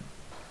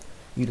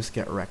 You just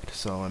get wrecked.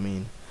 So I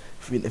mean,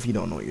 if you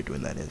don't know what you're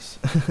doing, that is.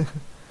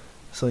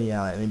 So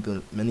yeah,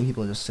 many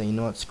people just say, you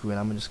know what, screw it,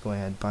 I'm gonna just go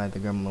ahead and buy the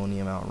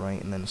Gremlonium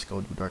outright and then just go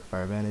do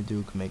Darkfire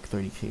Vanaduke, make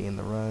 30k in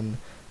the run,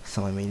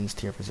 sell my Maiden's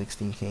tier for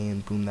 16k,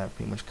 and boom, that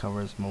pretty much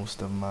covers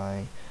most of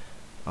my,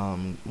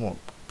 well,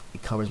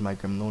 it covers my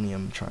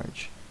Gremlonium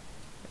charge,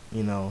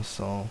 you know.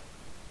 So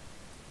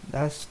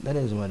that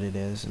is what it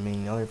is. I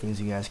mean, the other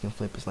things you guys can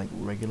flip is like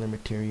regular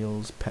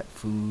materials, pet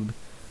food.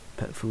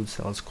 Pet food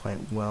sells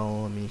quite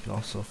well. I mean, you can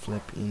also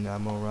flip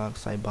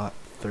Enamorocks. I bought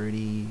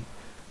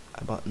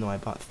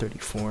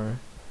 34.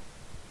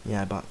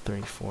 Yeah, I bought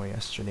 34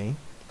 yesterday.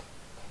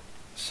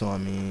 So I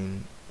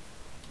mean,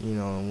 you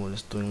know, we're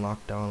just doing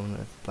lockdown.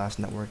 If Blast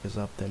Network is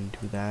up, then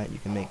do that. You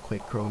can make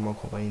quick chromo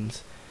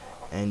coins,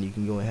 and you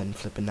can go ahead and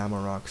flip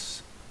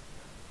Enamorocks.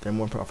 They're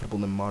more profitable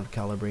than mod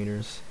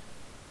calibrators.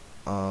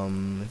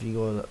 If you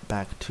go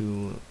back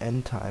to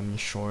end time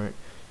short,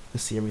 you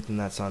see everything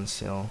that's on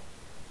sale.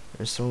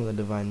 There's Soul of the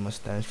Divine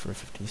Mustache for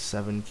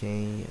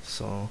 57k,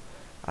 so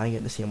I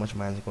get to see how much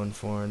mine's going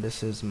for.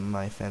 This is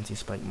my fancy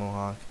spike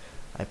mohawk.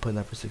 I put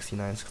that for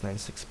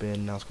 69,696 bid.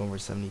 Now it's going for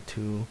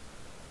 72.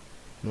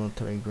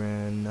 Military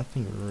Grand,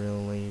 nothing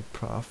really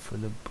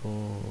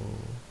profitable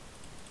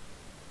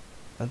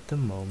at the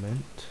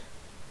moment.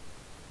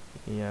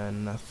 Yeah,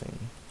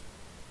 nothing.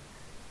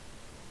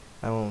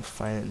 I won't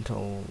find it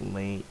until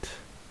late.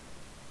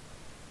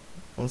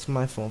 Well, it's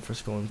my fault for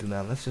scrolling through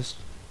that. Let's just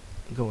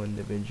go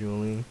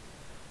individually.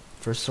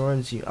 For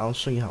swords, I'll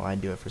show you how I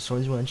do it. For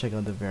swords, you want to check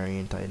out the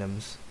variant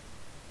items.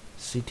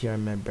 CTR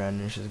Med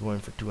Brandish is going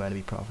for 2 to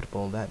be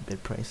profitable. That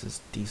bid price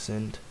is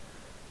decent,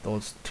 though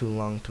it's too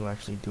long to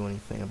actually do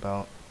anything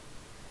about.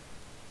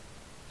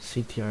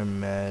 CTR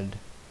Med,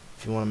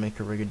 if you want to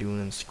make a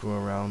Rigadoon and screw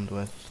around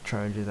with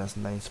charges, that's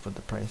nice, but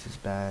the price is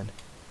bad.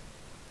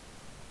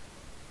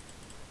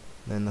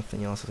 Then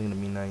nothing else is going to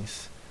be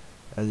nice.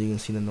 As you can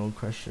see, the node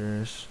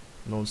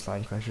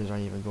slide crushers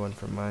aren't even going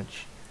for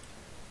much.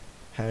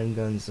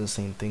 Handguns, the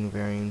same thing,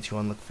 variants. You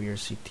want to look for your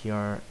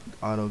CTR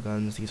auto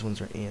guns. These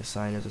ones are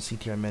ASI. There's a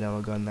CTR Med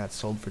auto gun that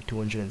sold for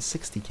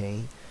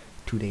 260k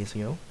 2 days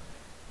ago.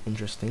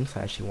 Interesting, so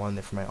I actually wanted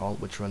it for my alt,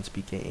 which runs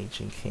BKH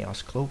and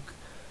Chaos Cloak.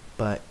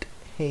 But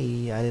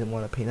hey, I didn't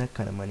want to pay that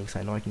kind of money because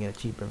I know I can get a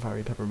cheaper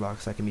fiery pepper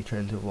box that can be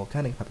turned into a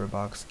volcanic pepper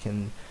box,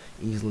 can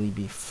easily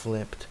be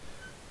flipped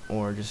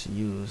or just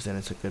used, and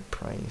it's a good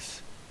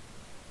price.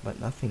 But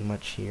nothing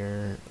much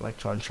here.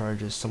 Electron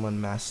charges,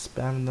 someone mass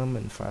spammed them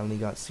and finally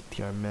got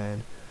CTR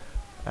Med.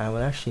 I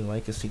would actually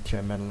like a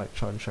CTR Med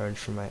electron charge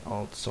for my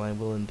alt, so I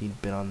will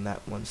indeed bid on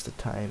that once the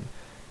time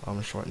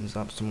shortens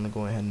up. So I'm gonna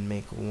go ahead and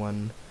make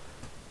one.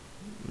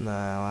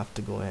 I'll have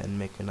to go ahead and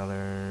make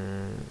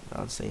another,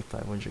 I'd say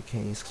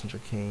 500k,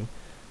 600k,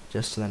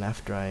 just so that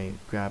after I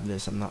grab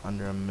this, I'm not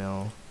under a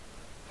mil.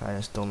 I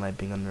just don't like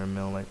being under a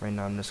mill. Like right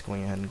now I'm just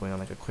going ahead and going on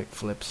like a quick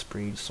flip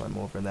spree, so I'm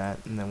over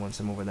that, and then once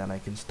I'm over that I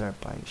can start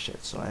buying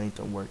shit, so I need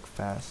to work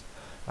fast.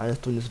 I'm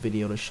just doing this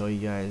video to show you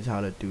guys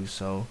how to do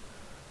so.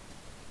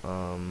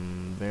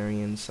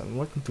 Variants, I'm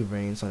working through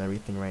variants on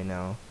everything right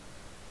now.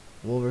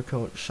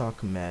 Wolvercoat,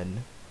 shock med,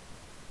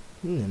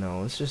 you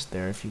know, it's just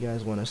there. If you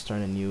guys want to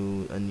start a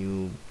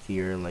new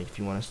gear, like if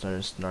you want to start a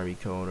snarby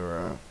coat or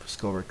a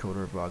scover coat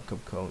or a vodka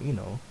coat, you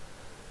know,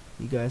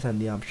 you guys have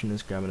the option of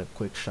just grabbing a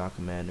quick shock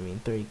med. I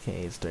mean,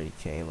 30k is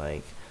 30k.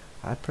 Like,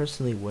 I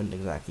personally wouldn't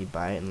exactly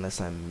buy it unless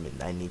I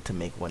need to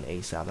make one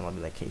ASAP, and I'll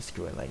be like, hey,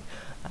 screw it. Like,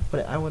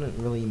 but I wouldn't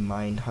really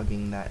mind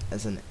hugging that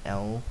as an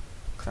L,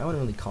 cause I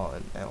wouldn't really call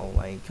it an L.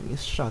 Like, I mean,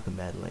 it's shock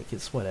med. Like,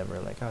 it's whatever.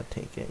 Like, I'll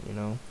take it, you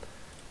know.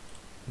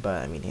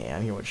 But I mean, hey,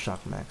 I'm here with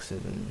shock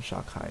maxes and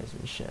shock highs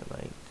and shit.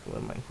 Like, who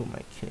am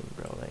I kidding,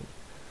 bro? Like,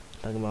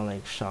 talking about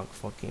like shock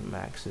fucking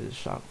maxes,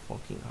 shock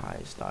fucking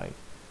highs, like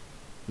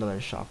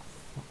another shock.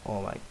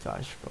 Oh my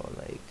gosh, bro.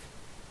 Like,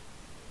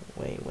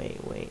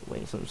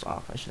 wait, something's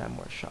off. I should have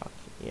more shock.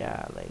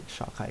 Yeah, like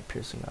shock high,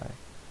 piercing eye.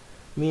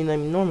 I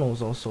mean, normal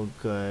is also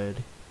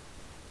good.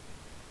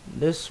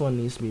 This one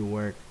needs to be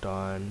worked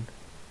on.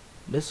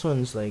 This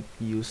one's like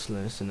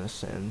useless in a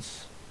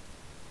sense.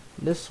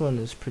 This one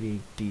is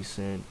pretty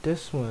decent.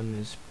 This one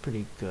is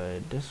pretty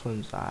good. This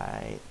one's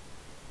alright.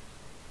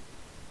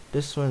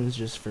 This one's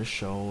just for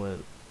show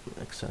with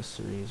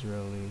accessories,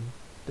 really.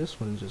 This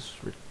one's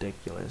just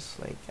ridiculous.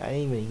 Like, I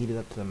didn't even heat it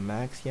up to the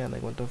max yet.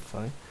 Like, what the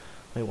fuck?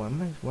 Wait, why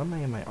am I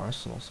in my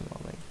arsenal somehow?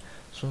 Like,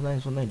 so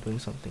nice. What am I doing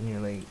something here?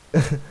 Like,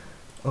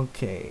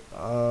 okay.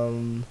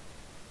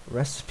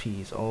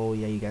 Recipes. Oh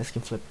yeah, you guys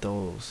can flip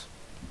those.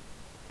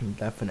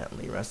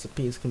 Definitely,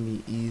 recipes can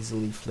be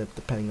easily flipped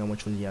depending on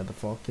which ones you have. The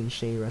Falcon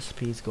Shade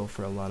recipes go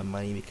for a lot of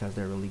money because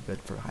they're really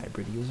good for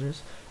hybrid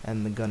users,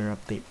 and the Gunner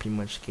update pretty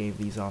much gave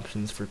these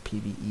options for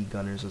PvE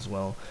gunners as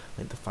well.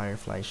 Like the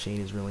Firefly Shade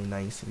is really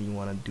nice if you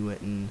want to do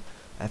it in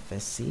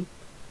FSC.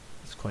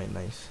 It's quite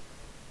nice.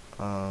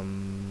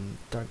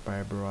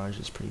 Darkfire Barrage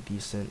is pretty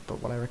decent,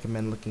 but what I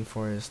recommend looking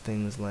for is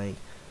things like,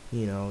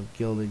 you know,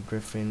 Gilded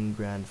Griffin,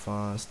 Grand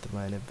Foss,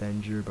 Divine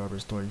Avenger,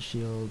 Barber's Thorn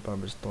Shield,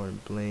 Barber's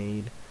Thorn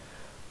Blade,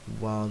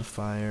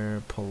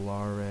 Wildfire,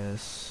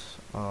 Polaris.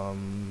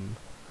 I'm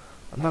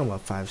talking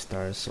about 5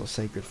 stars, so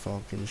Sacred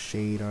Falcon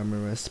Shade Armor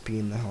recipe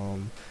in the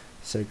helm,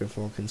 Sacred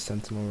Falcon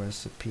Sentinel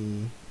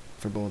recipe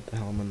for both the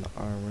helm and the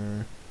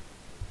armor.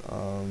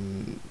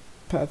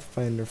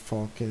 Pathfinder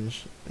Falcon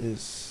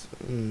is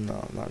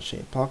no, not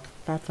Shade.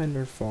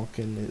 Pathfinder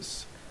Falcon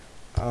is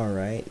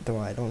alright, though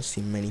I don't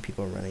see many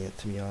people running it,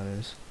 to be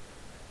honest.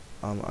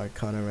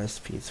 Arcana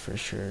recipes for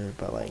sure,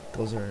 but like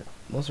those are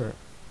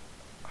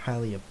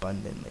highly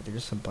abundant. Like, they're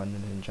just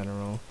abundant in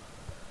general,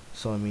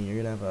 so I mean, you're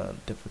gonna have a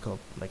difficult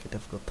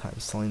time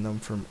selling them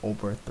for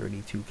over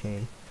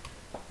 32k.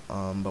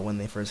 But when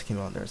they first came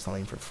out, they were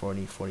selling for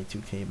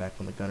 42k back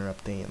when the Gunner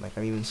update, and like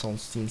I've even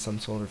seen some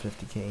sold for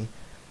 50k.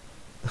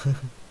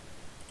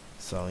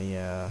 So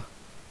yeah.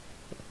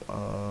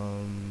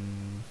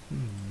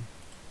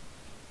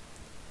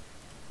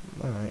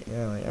 Alright,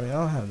 yeah, like, I mean, I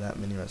don't have that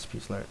many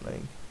recipes learned.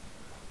 Like,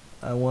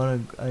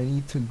 I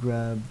need to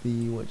grab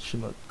the,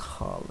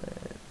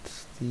 whatchamacallit,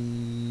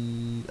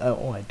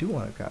 I do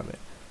want to grab it.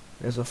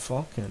 There's a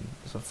Falcon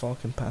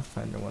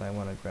Pathfinder one I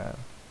want to grab.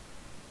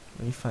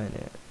 Let me find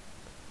it.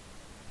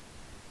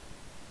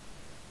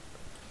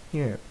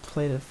 Here,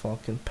 Plated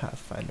Falcon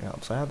Pathfinder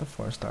help. So I have the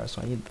 4 star,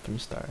 so I need the 3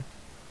 star.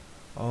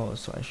 Oh,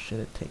 so I should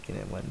have taken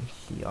it when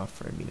he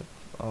offered me to,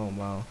 oh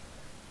wow.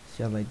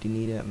 See, I'm like, do you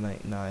need it? I'm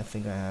like, nah, I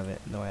think I have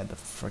it. No, I had the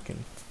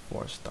freaking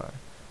 4 star,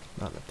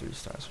 not the 3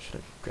 stars, so I should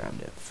have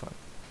grabbed it. Fuck.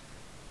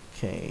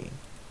 Okay.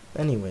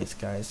 Anyways,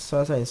 guys, so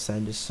as I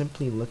said, just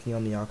simply looking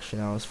on the auction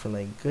house for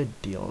like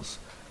good deals.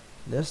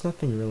 There's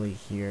nothing really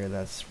here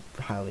that's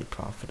highly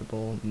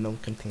profitable. No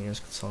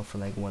containers could sell for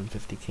like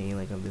 150k,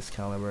 like of this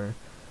caliber.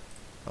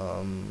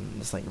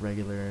 It's like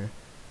regular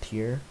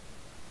tier,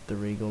 the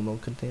Regal no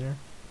container.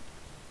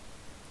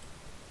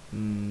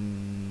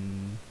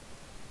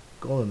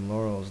 Golden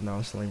Laurel is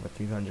now selling for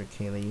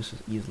 300k. They used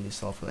to easily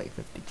sell for like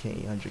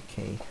 50k,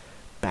 100k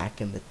back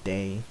in the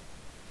day.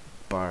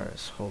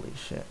 Bars, holy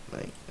shit.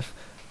 Like,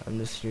 I'm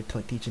just here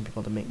to teaching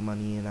people to make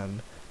money, and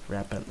I'm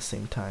rapping at the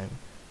same time.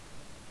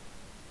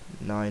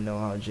 Now I know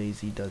how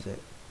Jay-Z does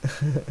it.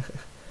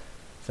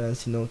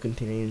 Fancy no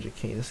container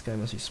 800k. This guy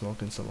must be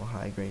smoking some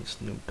high grade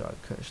Snoop Dogg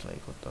Kush.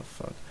 Like, what the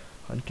fuck?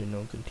 Hunter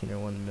no container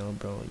 1 mil,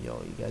 bro.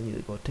 Yo, you guys need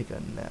to go take a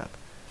nap.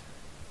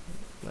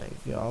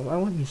 Like, yo, I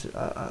want you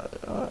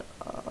to.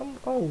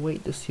 I'll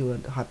wait to see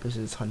what happens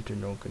to this Hunter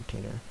no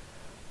container.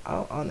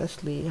 I'll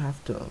honestly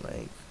have to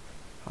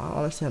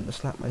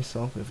slap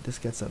myself if this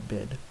gets a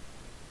bid.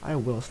 I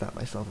will slap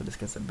myself if this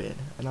gets a bid,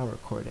 and I'll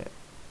record it.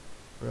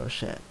 Real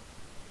shit.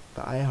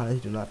 But I honestly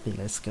do not think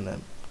it's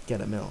gonna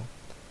get a mil.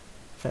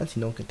 Fancy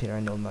no container,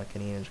 I know I'm not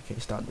getting 800k.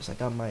 Stop this. I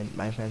got my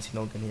fancy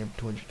no container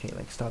for 200k.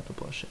 Like, stop the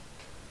bullshit.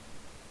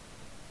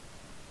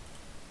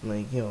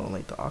 Like, yo,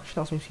 like, the auction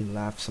house makes me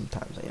laugh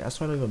sometimes. Like, that's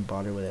why I don't even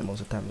bother with it most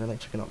of the time. I like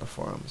checking out the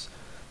forums.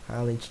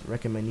 highly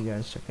recommend you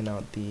guys checking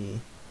out the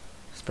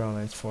Sparrow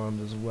Knights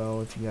forums as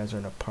well if you guys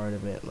aren't a part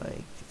of it.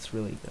 Like, it's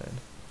really good.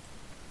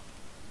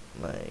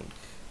 Like,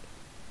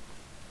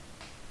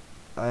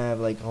 I have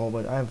like a whole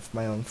bunch. I have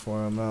my own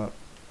forum.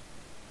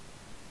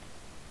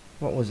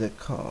 What was it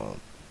called?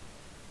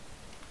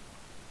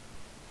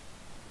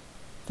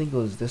 I think it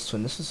was this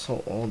one. This is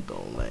so old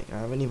though. Like, I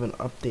haven't even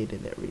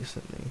updated it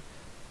recently.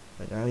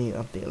 Like, I haven't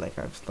even updated.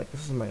 Like,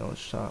 this is my own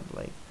shop.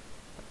 Like,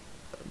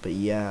 but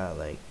yeah,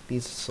 like,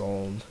 these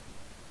sold.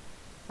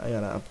 I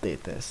gotta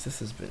update this. This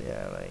has been,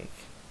 yeah, like,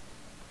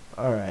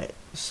 alright.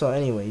 So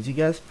anyways, you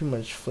guys pretty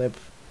much flip.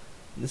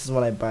 This is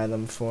what I buy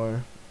them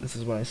for. This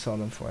is what I sell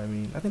them for. I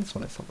mean, I think that's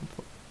what I sell them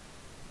for.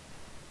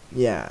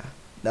 Yeah,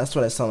 that's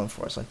what I sell them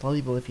for. So I tell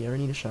people, if you ever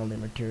need a chandelier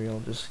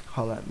material, just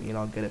holler at me and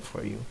I'll get it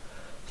for you.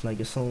 So like,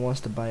 if someone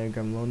wants to buy a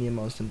Gremlonium,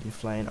 I'll simply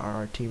fly an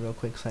RRT real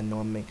quick, so I know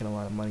I'm making a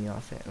lot of money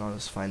off it, and I'll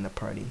just find the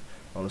party.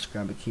 I'll just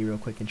grab a key real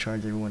quick and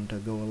charge everyone to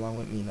go along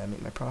with me, and I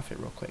make my profit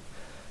real quick.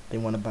 They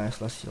want to buy a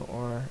Celestial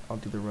Ore, I'll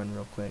do the run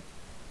real quick.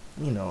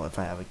 You know, if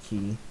I have a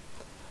key.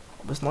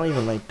 But it's not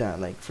even like that.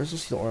 Like, for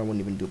Celestial Ore, I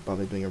wouldn't even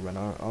bother doing a run.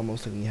 I'll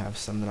most likely have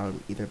some that I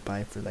would either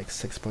buy for like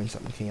 6 point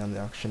something K on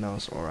the auction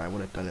house, or I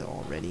would have done it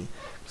already.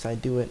 Because I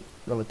do it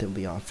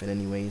relatively often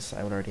anyways.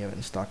 I would already have it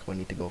in stock. I would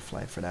need to go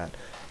fly for that.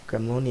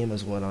 Gremlonium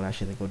is what I'll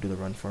actually go do the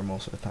run for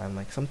most of the time.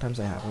 Like, sometimes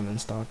I have them in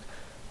stock.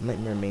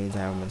 Nightmare Maidens, I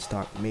have them in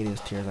stock.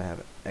 Maidens Tears, I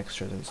have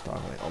extras in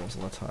stock like almost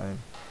all the time.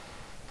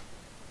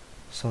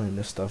 Selling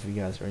this stuff if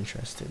you guys are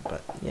interested.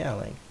 But yeah,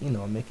 like, you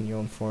know, making your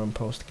own forum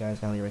post,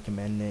 guys, I highly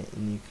recommend it.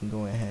 And you can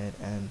go ahead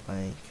and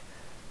like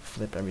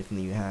flip everything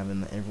that you have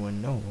and let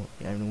everyone know.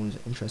 Everyone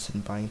who's interested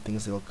in buying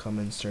things, they'll come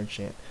and search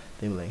it.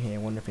 They'll be like, hey, I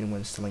wonder if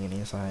anyone's selling an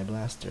ASI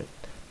blaster.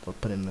 They'll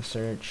put in the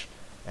search,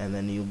 and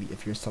then you'll be,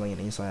 if you're selling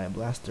an ASI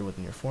blaster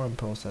within your forum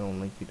post, that'll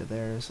link you to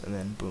theirs, and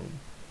then boom,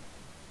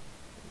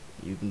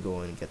 you can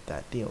go and get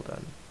that deal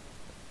done.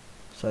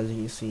 So as you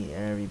can see,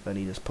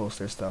 everybody just posts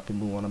their stuff.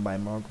 People want to buy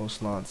Margot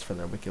slots for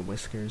their Wicked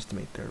Whiskers to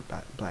make their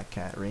Black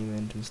Cat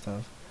Raymond and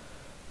stuff.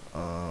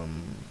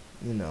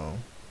 You know,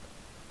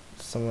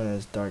 someone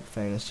has Dark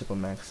Fangs, Triple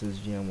Maxes,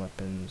 GM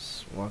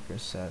weapons, Walker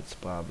sets,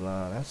 blah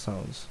blah. That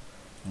sounds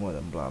more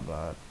than blah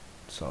blah.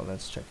 So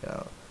let's check it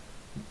out.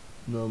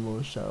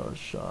 Normal Shadow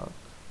Shock.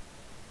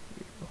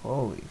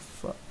 Holy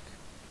fuck.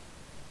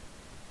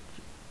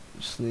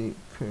 Sleep,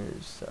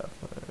 Curse,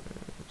 Sapphire.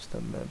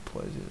 Med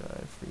Poison,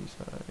 Eye, Freeze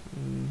Eye.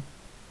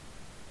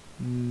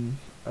 I'm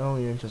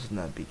only interested in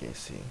that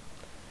BKC.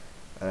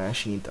 I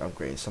actually need to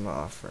upgrade, so I'm gonna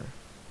offer.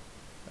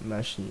 I'm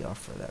actually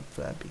offer that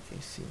for that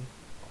BKC.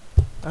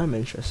 I'm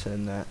interested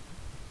in that.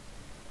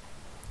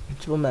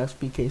 Triple Max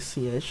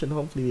BKC, I should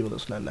hopefully be able to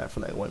snap that for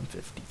like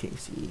 150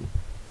 KCE.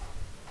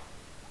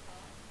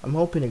 I'm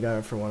hoping to get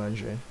it for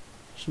 100.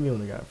 Should be able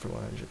to get it for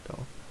 100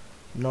 though.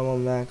 Normal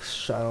Max,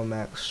 Shadow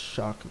Max,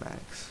 Shock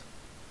Max.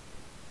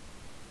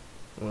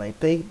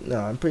 Like,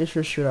 I'm pretty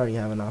sure should already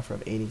have an offer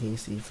of 80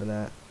 KC for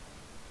that.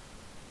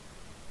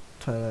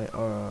 Twilight,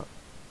 no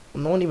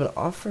one even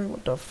offer?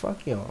 What the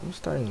fuck, yo? I'm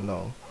starting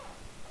low.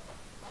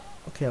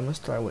 Okay, I'm gonna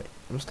start with,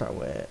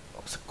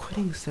 it's a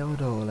quitting sale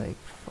though, like,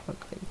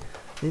 fuck, like,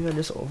 maybe I'm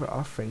just over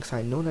offering, cause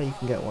I know that you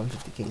can get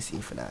 150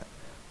 KC for that.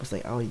 But it's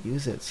like, I'll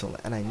use it, so,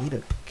 and I need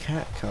a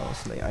cat cow,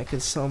 so like, I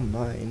could sell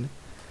mine.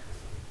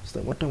 So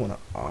like, what do I wanna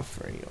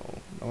offer,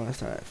 yo? I wanna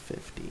start at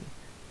 50.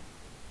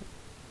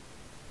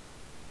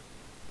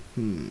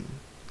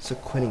 It's a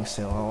quitting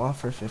sale. I'll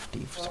offer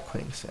 50 for a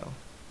quitting sale.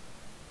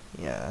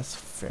 Yeah, that's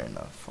fair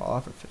enough. I'll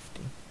offer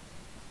 50.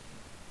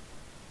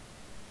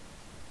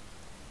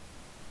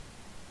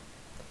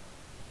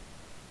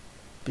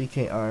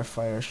 BKR,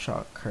 Fire,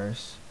 Shock,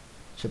 Curse,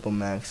 Triple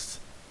Max,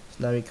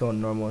 Snaviko,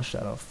 Normal,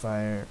 Shadow,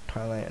 Fire,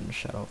 Twilight, and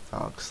Shadow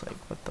Falx. Like,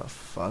 what the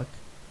fuck?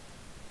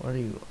 What are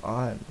you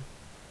on?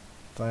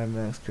 Fire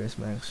Max, Curse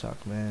Max,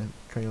 Shock Man,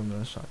 Cranial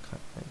Mill, Shock Cut,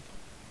 like.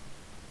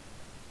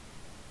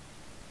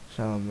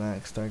 Shadow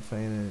Max, Dark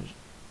Flame,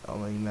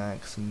 Alling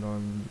Max,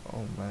 Norm,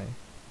 oh my.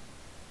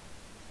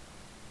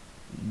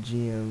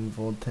 GM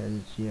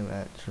Voltage, GM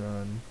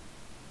Atron.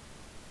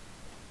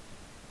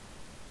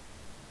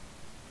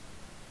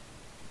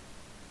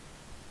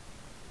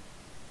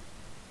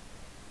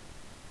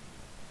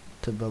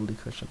 To Bubbly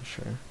Kush, I'm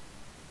sure.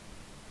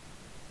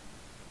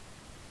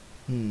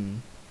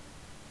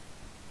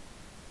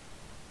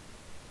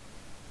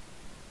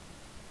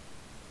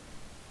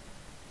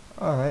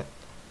 Alright.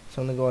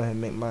 So I'm gonna go ahead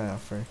and make my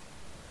offer,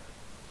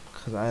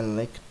 cause I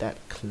like that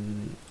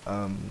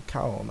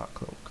cowl, not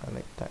cloak. I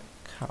like that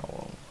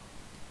cowl.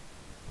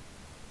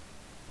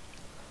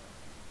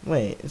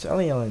 Wait, it's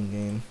LEL in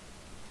game.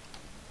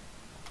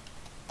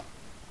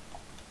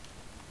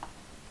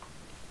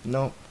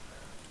 Nope.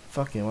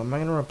 Fuck it. What am I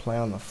gonna reply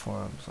on the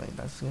forums? Like,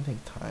 that's gonna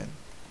take time.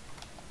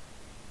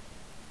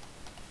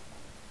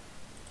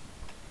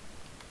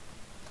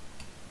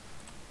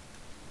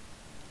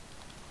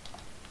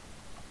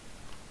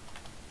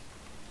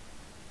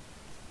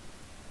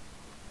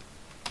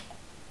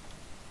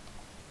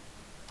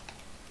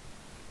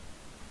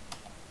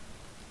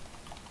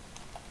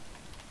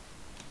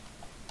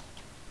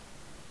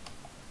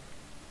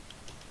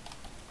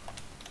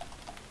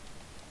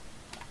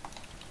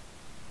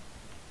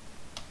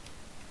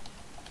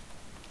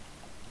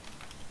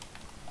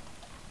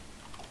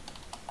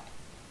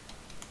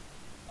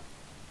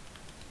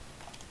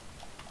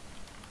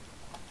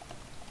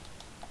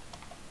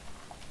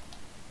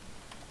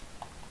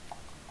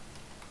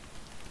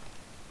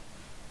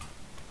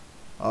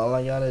 All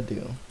I gotta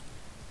do.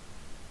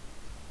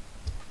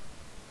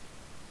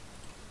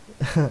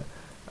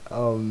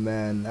 Oh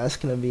man, that's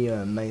gonna be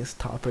a nice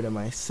topper to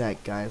my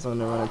set, guys. I'm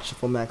gonna run a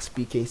triple max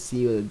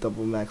BKC with a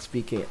double max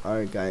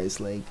BKR, guys.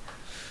 Like,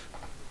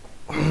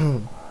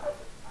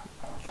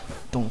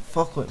 don't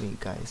fuck with me,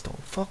 guys.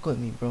 Don't fuck with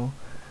me, bro.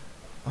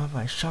 I have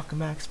my Shock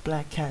Max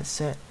Black Cat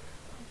set,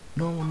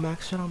 normal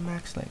max, Shadow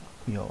Max. Like,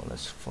 yo,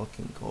 let's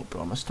fucking go,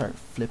 bro. I'm gonna start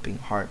flipping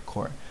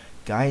hardcore,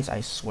 guys.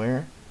 I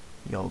swear,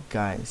 yo,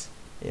 guys,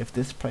 if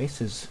this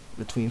price is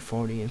between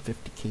 40 and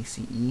 50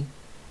 KCE,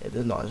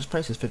 no, this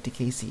price is 50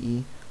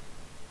 KCE.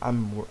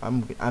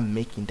 I'm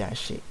making that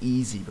shit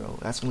easy, bro.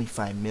 That's only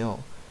 5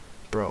 mil,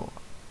 bro.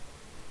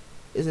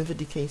 Isn't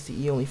 50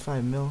 KCE only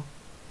 5 mil?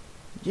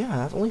 Yeah,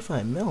 that's only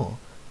 5 mil.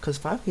 Cause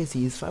 5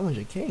 KCE is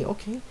 500k.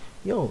 Okay,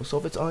 yo. So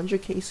if it's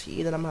 100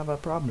 KCE, then I'm gonna have a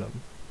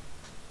problem.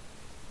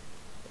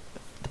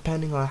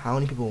 Depending on how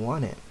many people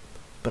want it.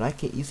 But I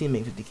can easily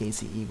make 50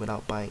 KCE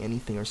without buying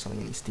anything or selling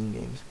any Steam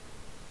games.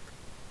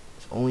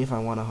 It's only if I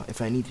wanna, if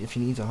he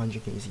needs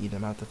 100 KCE,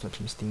 then I have to flip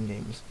some Steam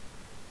games.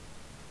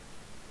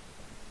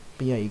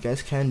 But yeah, you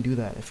guys can do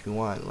that if you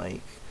want.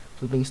 Like,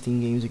 flipping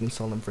Steam games, you can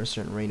sell them for a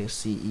certain rate of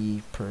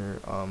CE per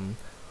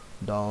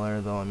dollar,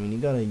 though. I mean, you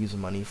gotta use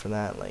money for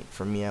that. Like,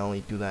 for me, I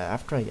only do that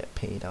after I get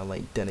paid. I'll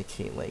like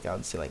dedicate, like, I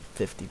would say like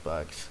 50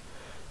 bucks.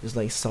 Just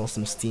like sell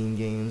some Steam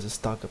games and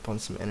stock up on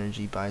some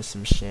energy, buy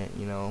some shit,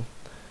 you know,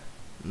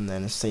 and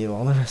then save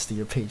all the rest of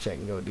your paycheck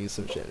and go do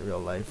some shit in real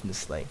life and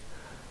just like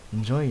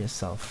enjoy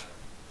yourself.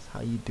 That's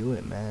how you do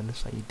it, man.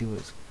 That's how you do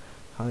it.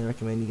 Highly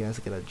recommend you guys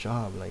get a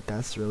job. Like,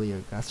 that's really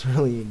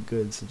a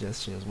good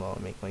suggestion as well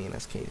to make money in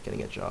SK,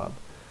 getting a job,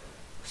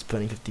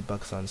 spending 50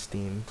 bucks on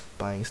Steam,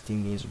 buying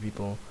Steam games for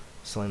people,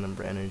 selling them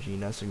for energy.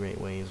 That's a great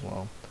way as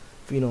well.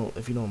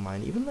 If you don't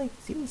mind, even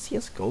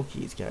CS:GO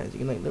keys, guys, you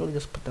can like literally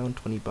just put down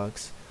 20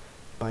 bucks,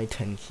 buy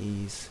 10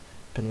 keys,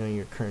 depending on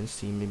your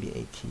currency, maybe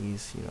 8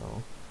 keys, you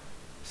know,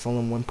 sell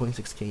them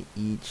 1.6k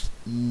each,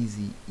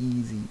 easy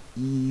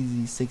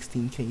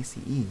 16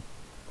 KCE,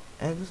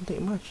 and it doesn't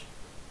take much.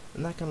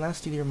 And that can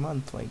last you your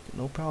month, like,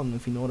 no problem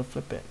if you know how to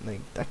flip it.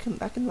 Like, that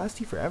can last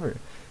you forever.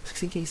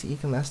 16 KCE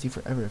can last you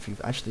forever if you've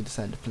actually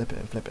decided to flip it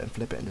and flip it and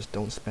flip it and just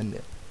don't spend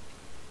it.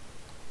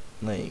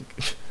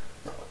 Like,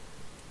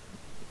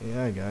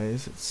 yeah,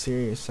 guys, it's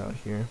serious out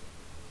here.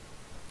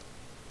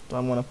 Do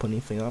I want to put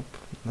anything up?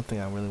 Nothing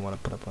I really want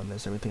to put up on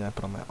this. Everything I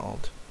put on my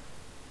alt.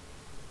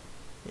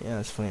 Yeah,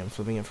 it's funny. I'm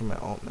flipping it from my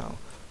alt now.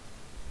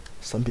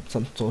 Some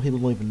people don't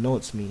even know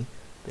it's me.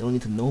 They don't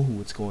need to know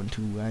who it's going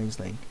to, guys.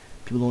 Like,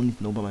 people don't need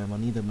to know about my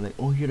money. They'll be like,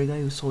 oh, you're the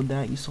guy who sold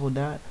that, you sold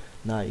that.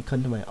 Nah, you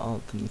come to my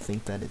alt and you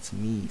think that it's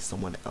me,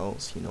 someone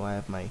else. You know, I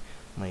have my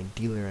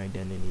dealer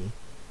identity.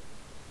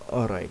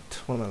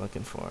 Alright, what am I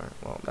looking for?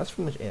 Well, that's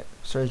pretty much it.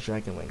 Surge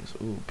Dragon Wings.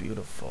 Ooh,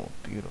 beautiful,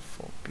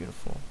 beautiful,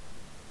 beautiful.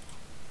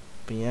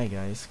 But yeah,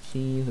 guys,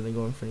 keys, are they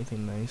going for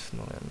anything nice?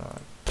 No, they're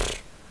not.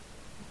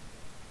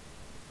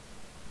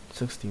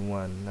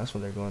 61, that's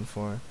what they're going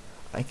for.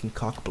 I can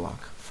cock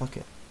block. Fuck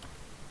it.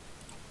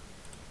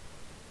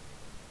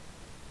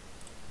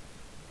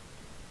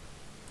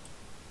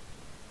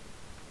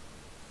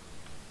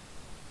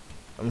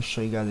 I'm gonna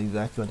show you guys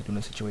exactly what to do in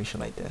a situation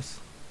like this.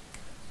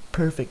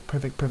 Perfect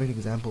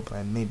example, but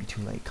I may be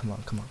too late. Come on.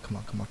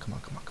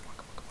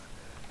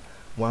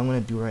 What I'm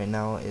gonna do right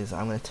now is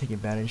I'm gonna take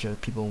advantage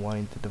of people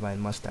wanting the divine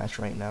mustache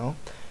right now,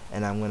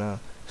 and I'm gonna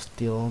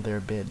steal their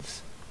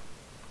bids.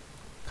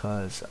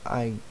 Cause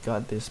I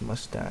got this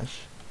mustache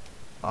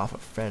off a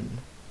friend.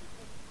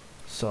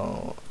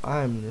 So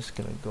I'm just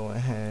gonna go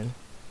ahead.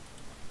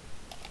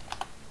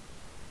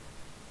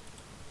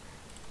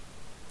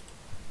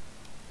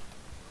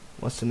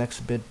 What's the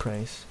next bid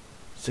price?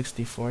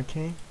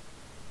 64k?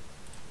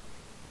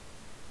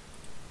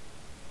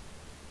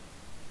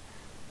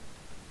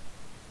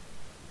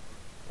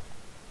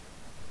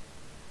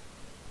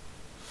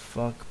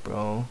 Fuck,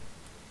 bro.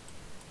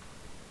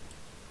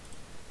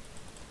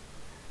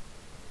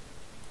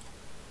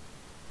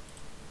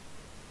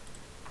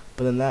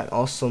 But then that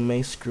also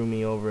may screw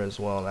me over as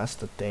well. That's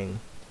the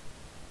thing.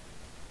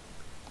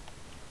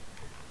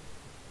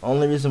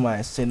 Only reason why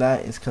I say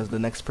that is because the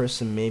next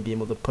person may be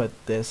able to put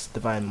this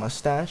divine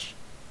mustache,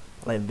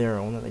 like their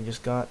own that they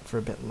just got, for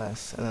a bit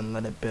less, and then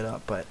let it bid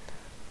up. But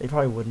they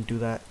probably wouldn't do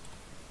that.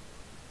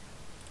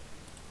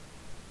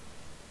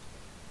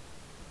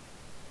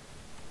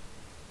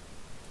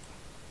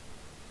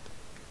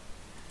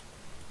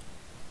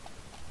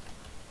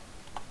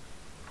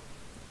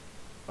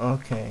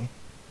 Okay,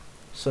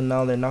 so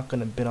now they're not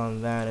gonna bid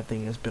on that if they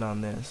can just bid on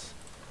this.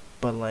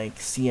 But like,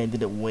 see, I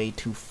did it way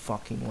too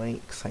fucking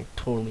late because I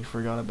totally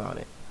forgot about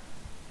it.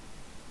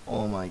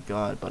 Oh my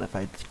god! But if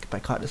I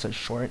caught this as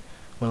short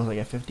when it was like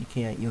at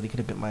 50k, I easily could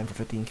have bid mine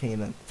for 15k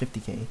and then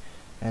 50k,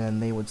 and then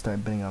they would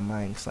start bidding on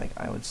mine because like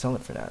I would sell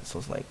it for that. So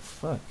it's like,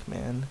 fuck,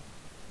 man.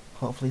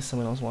 Hopefully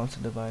someone else wants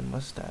a divine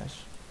mustache,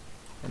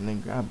 and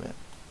then grab it,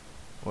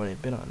 or they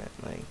bid on it.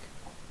 Like.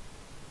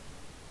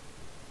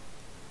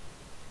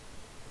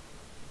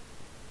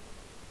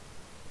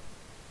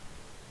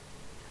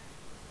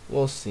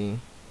 We'll see.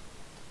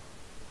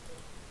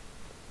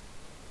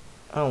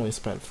 I only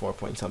spent 4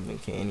 point something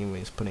K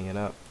anyways putting it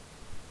up.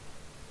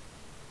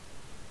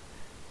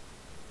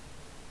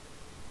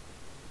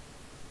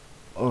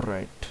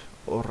 Alright.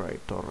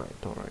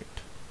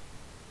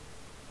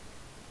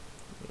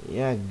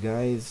 Yeah,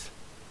 guys.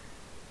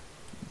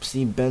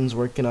 See, Ben's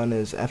working on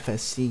his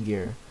FSC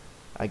gear.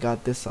 I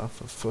got this off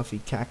of Fluffy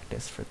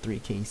Cactus for 3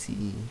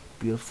 KCE.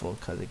 Beautiful,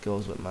 because it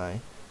goes with my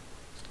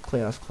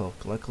Chaos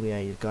Cloak. Luckily,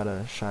 I got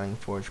a Shining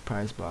Forge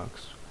prize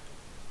box.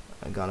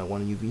 I got a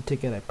 1 UV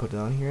ticket, I put it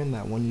on here, and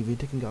that 1 UV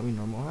ticket got me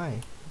normal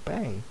high.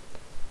 Bang!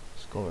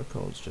 Skuller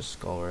codes, just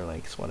Skuller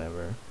likes,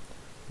 whatever.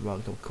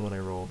 Wrong code I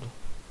rolled.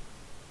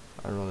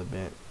 I rolled a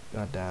bit.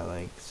 Got that,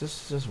 like,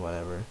 just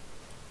whatever.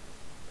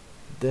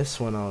 This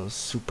one I was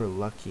super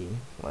lucky.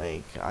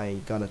 Like, I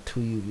got a 2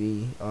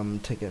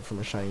 UV ticket from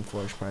a Shining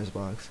Forge prize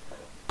box,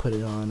 put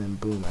it on, and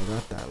boom, I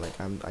got that. Like,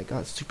 I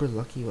got super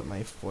lucky with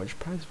my Forge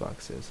prize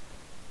boxes.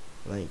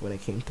 Like, when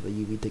it came to the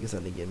UV tickets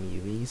that they give me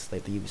UVs,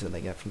 like the UVs that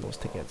I get from those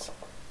tickets,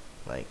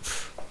 like,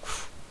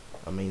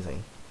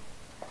 amazing.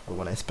 But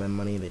when I spend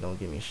money, they don't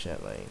give me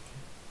shit. Like,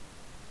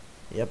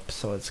 yep,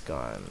 so it's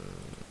gone.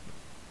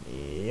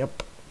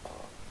 Yep.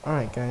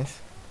 Alright, guys.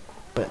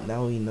 But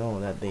now we know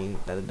that the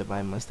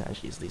Divine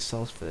Mustache easily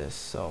sells for this,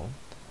 so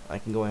I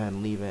can go ahead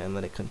and leave it and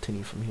let it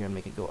continue from here and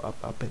make it go up,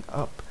 up, and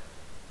up.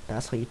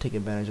 That's how you take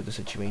advantage of the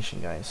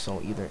situation, guys.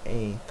 So either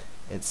A,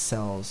 it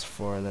sells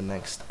for the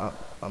next for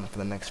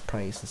the next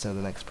price instead of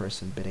the next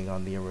person bidding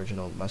on the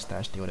original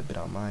mustache, they would have bid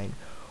on mine,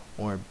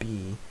 or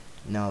B,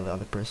 now the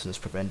other person is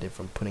prevented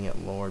from putting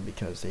it lower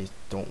because they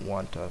don't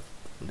want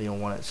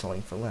it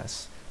selling for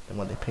less than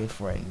what they paid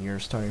for it, and your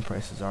starting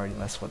price is already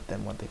less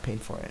than what they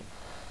paid for it.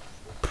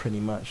 Pretty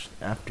much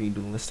after you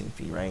do the listing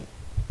fee, right?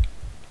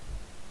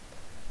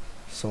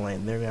 So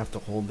like they're gonna have to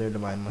hold their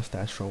Divine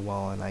Mustache for a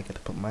while, and I get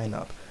to put mine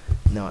up.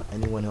 Now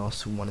anyone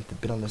else who wanted to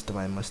bid on this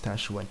Divine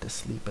Mustache who went to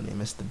sleep and they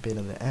missed the bid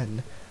at the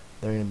end,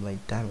 they're gonna be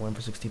like, damn, it went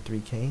for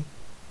 63K.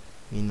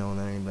 You know, and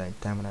they're gonna be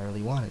like, damn it, I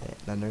really wanted it.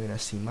 Then they're gonna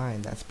see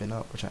mine that's been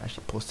up, which I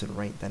actually posted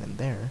right then and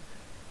there.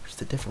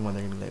 Just a different one.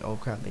 They're gonna be like, oh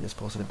crap, they just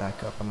posted it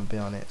back up. I'm gonna bid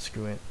on it.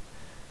 Screw it.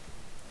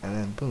 And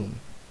then boom.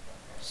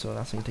 So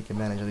that's how you take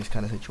advantage of these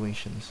kind of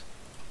situations.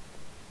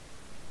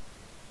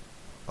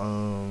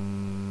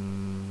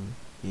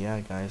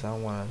 Yeah, guys, I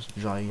don't want to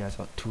draw you guys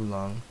out too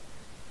long.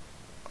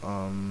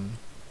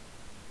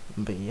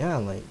 But yeah,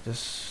 like,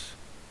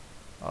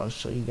 I'll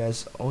show you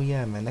guys. Oh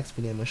yeah, in my next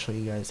video I'm gonna show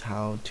you guys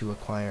how to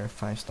acquire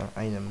 5-star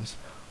items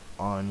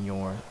on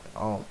your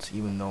alt,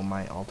 even though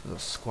my alt is a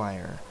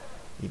Squire.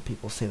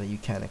 People say that you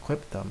can't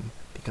equip them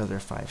because they're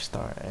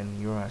 5-star, and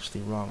you're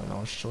actually wrong, and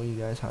I'll show you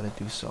guys how to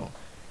do so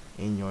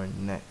in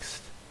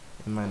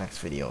my next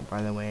video.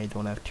 By the way, I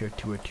don't have tier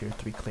 2 or tier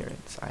 3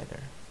 clearance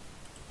either.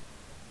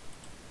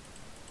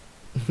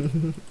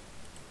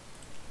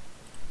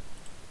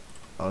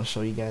 I'll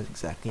show you guys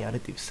exactly how to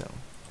do so.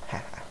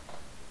 Haha.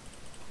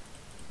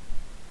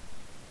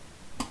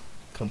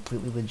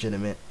 Completely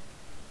legitimate.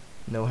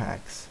 No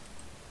hacks.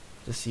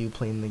 Just you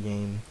playing the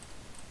game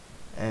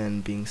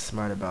and being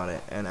smart about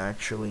it and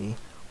actually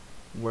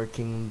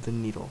working the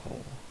needle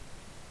hole.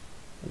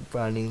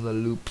 Running the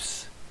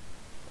loops.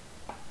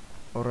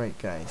 Alright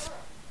guys.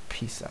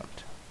 Peace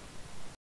out.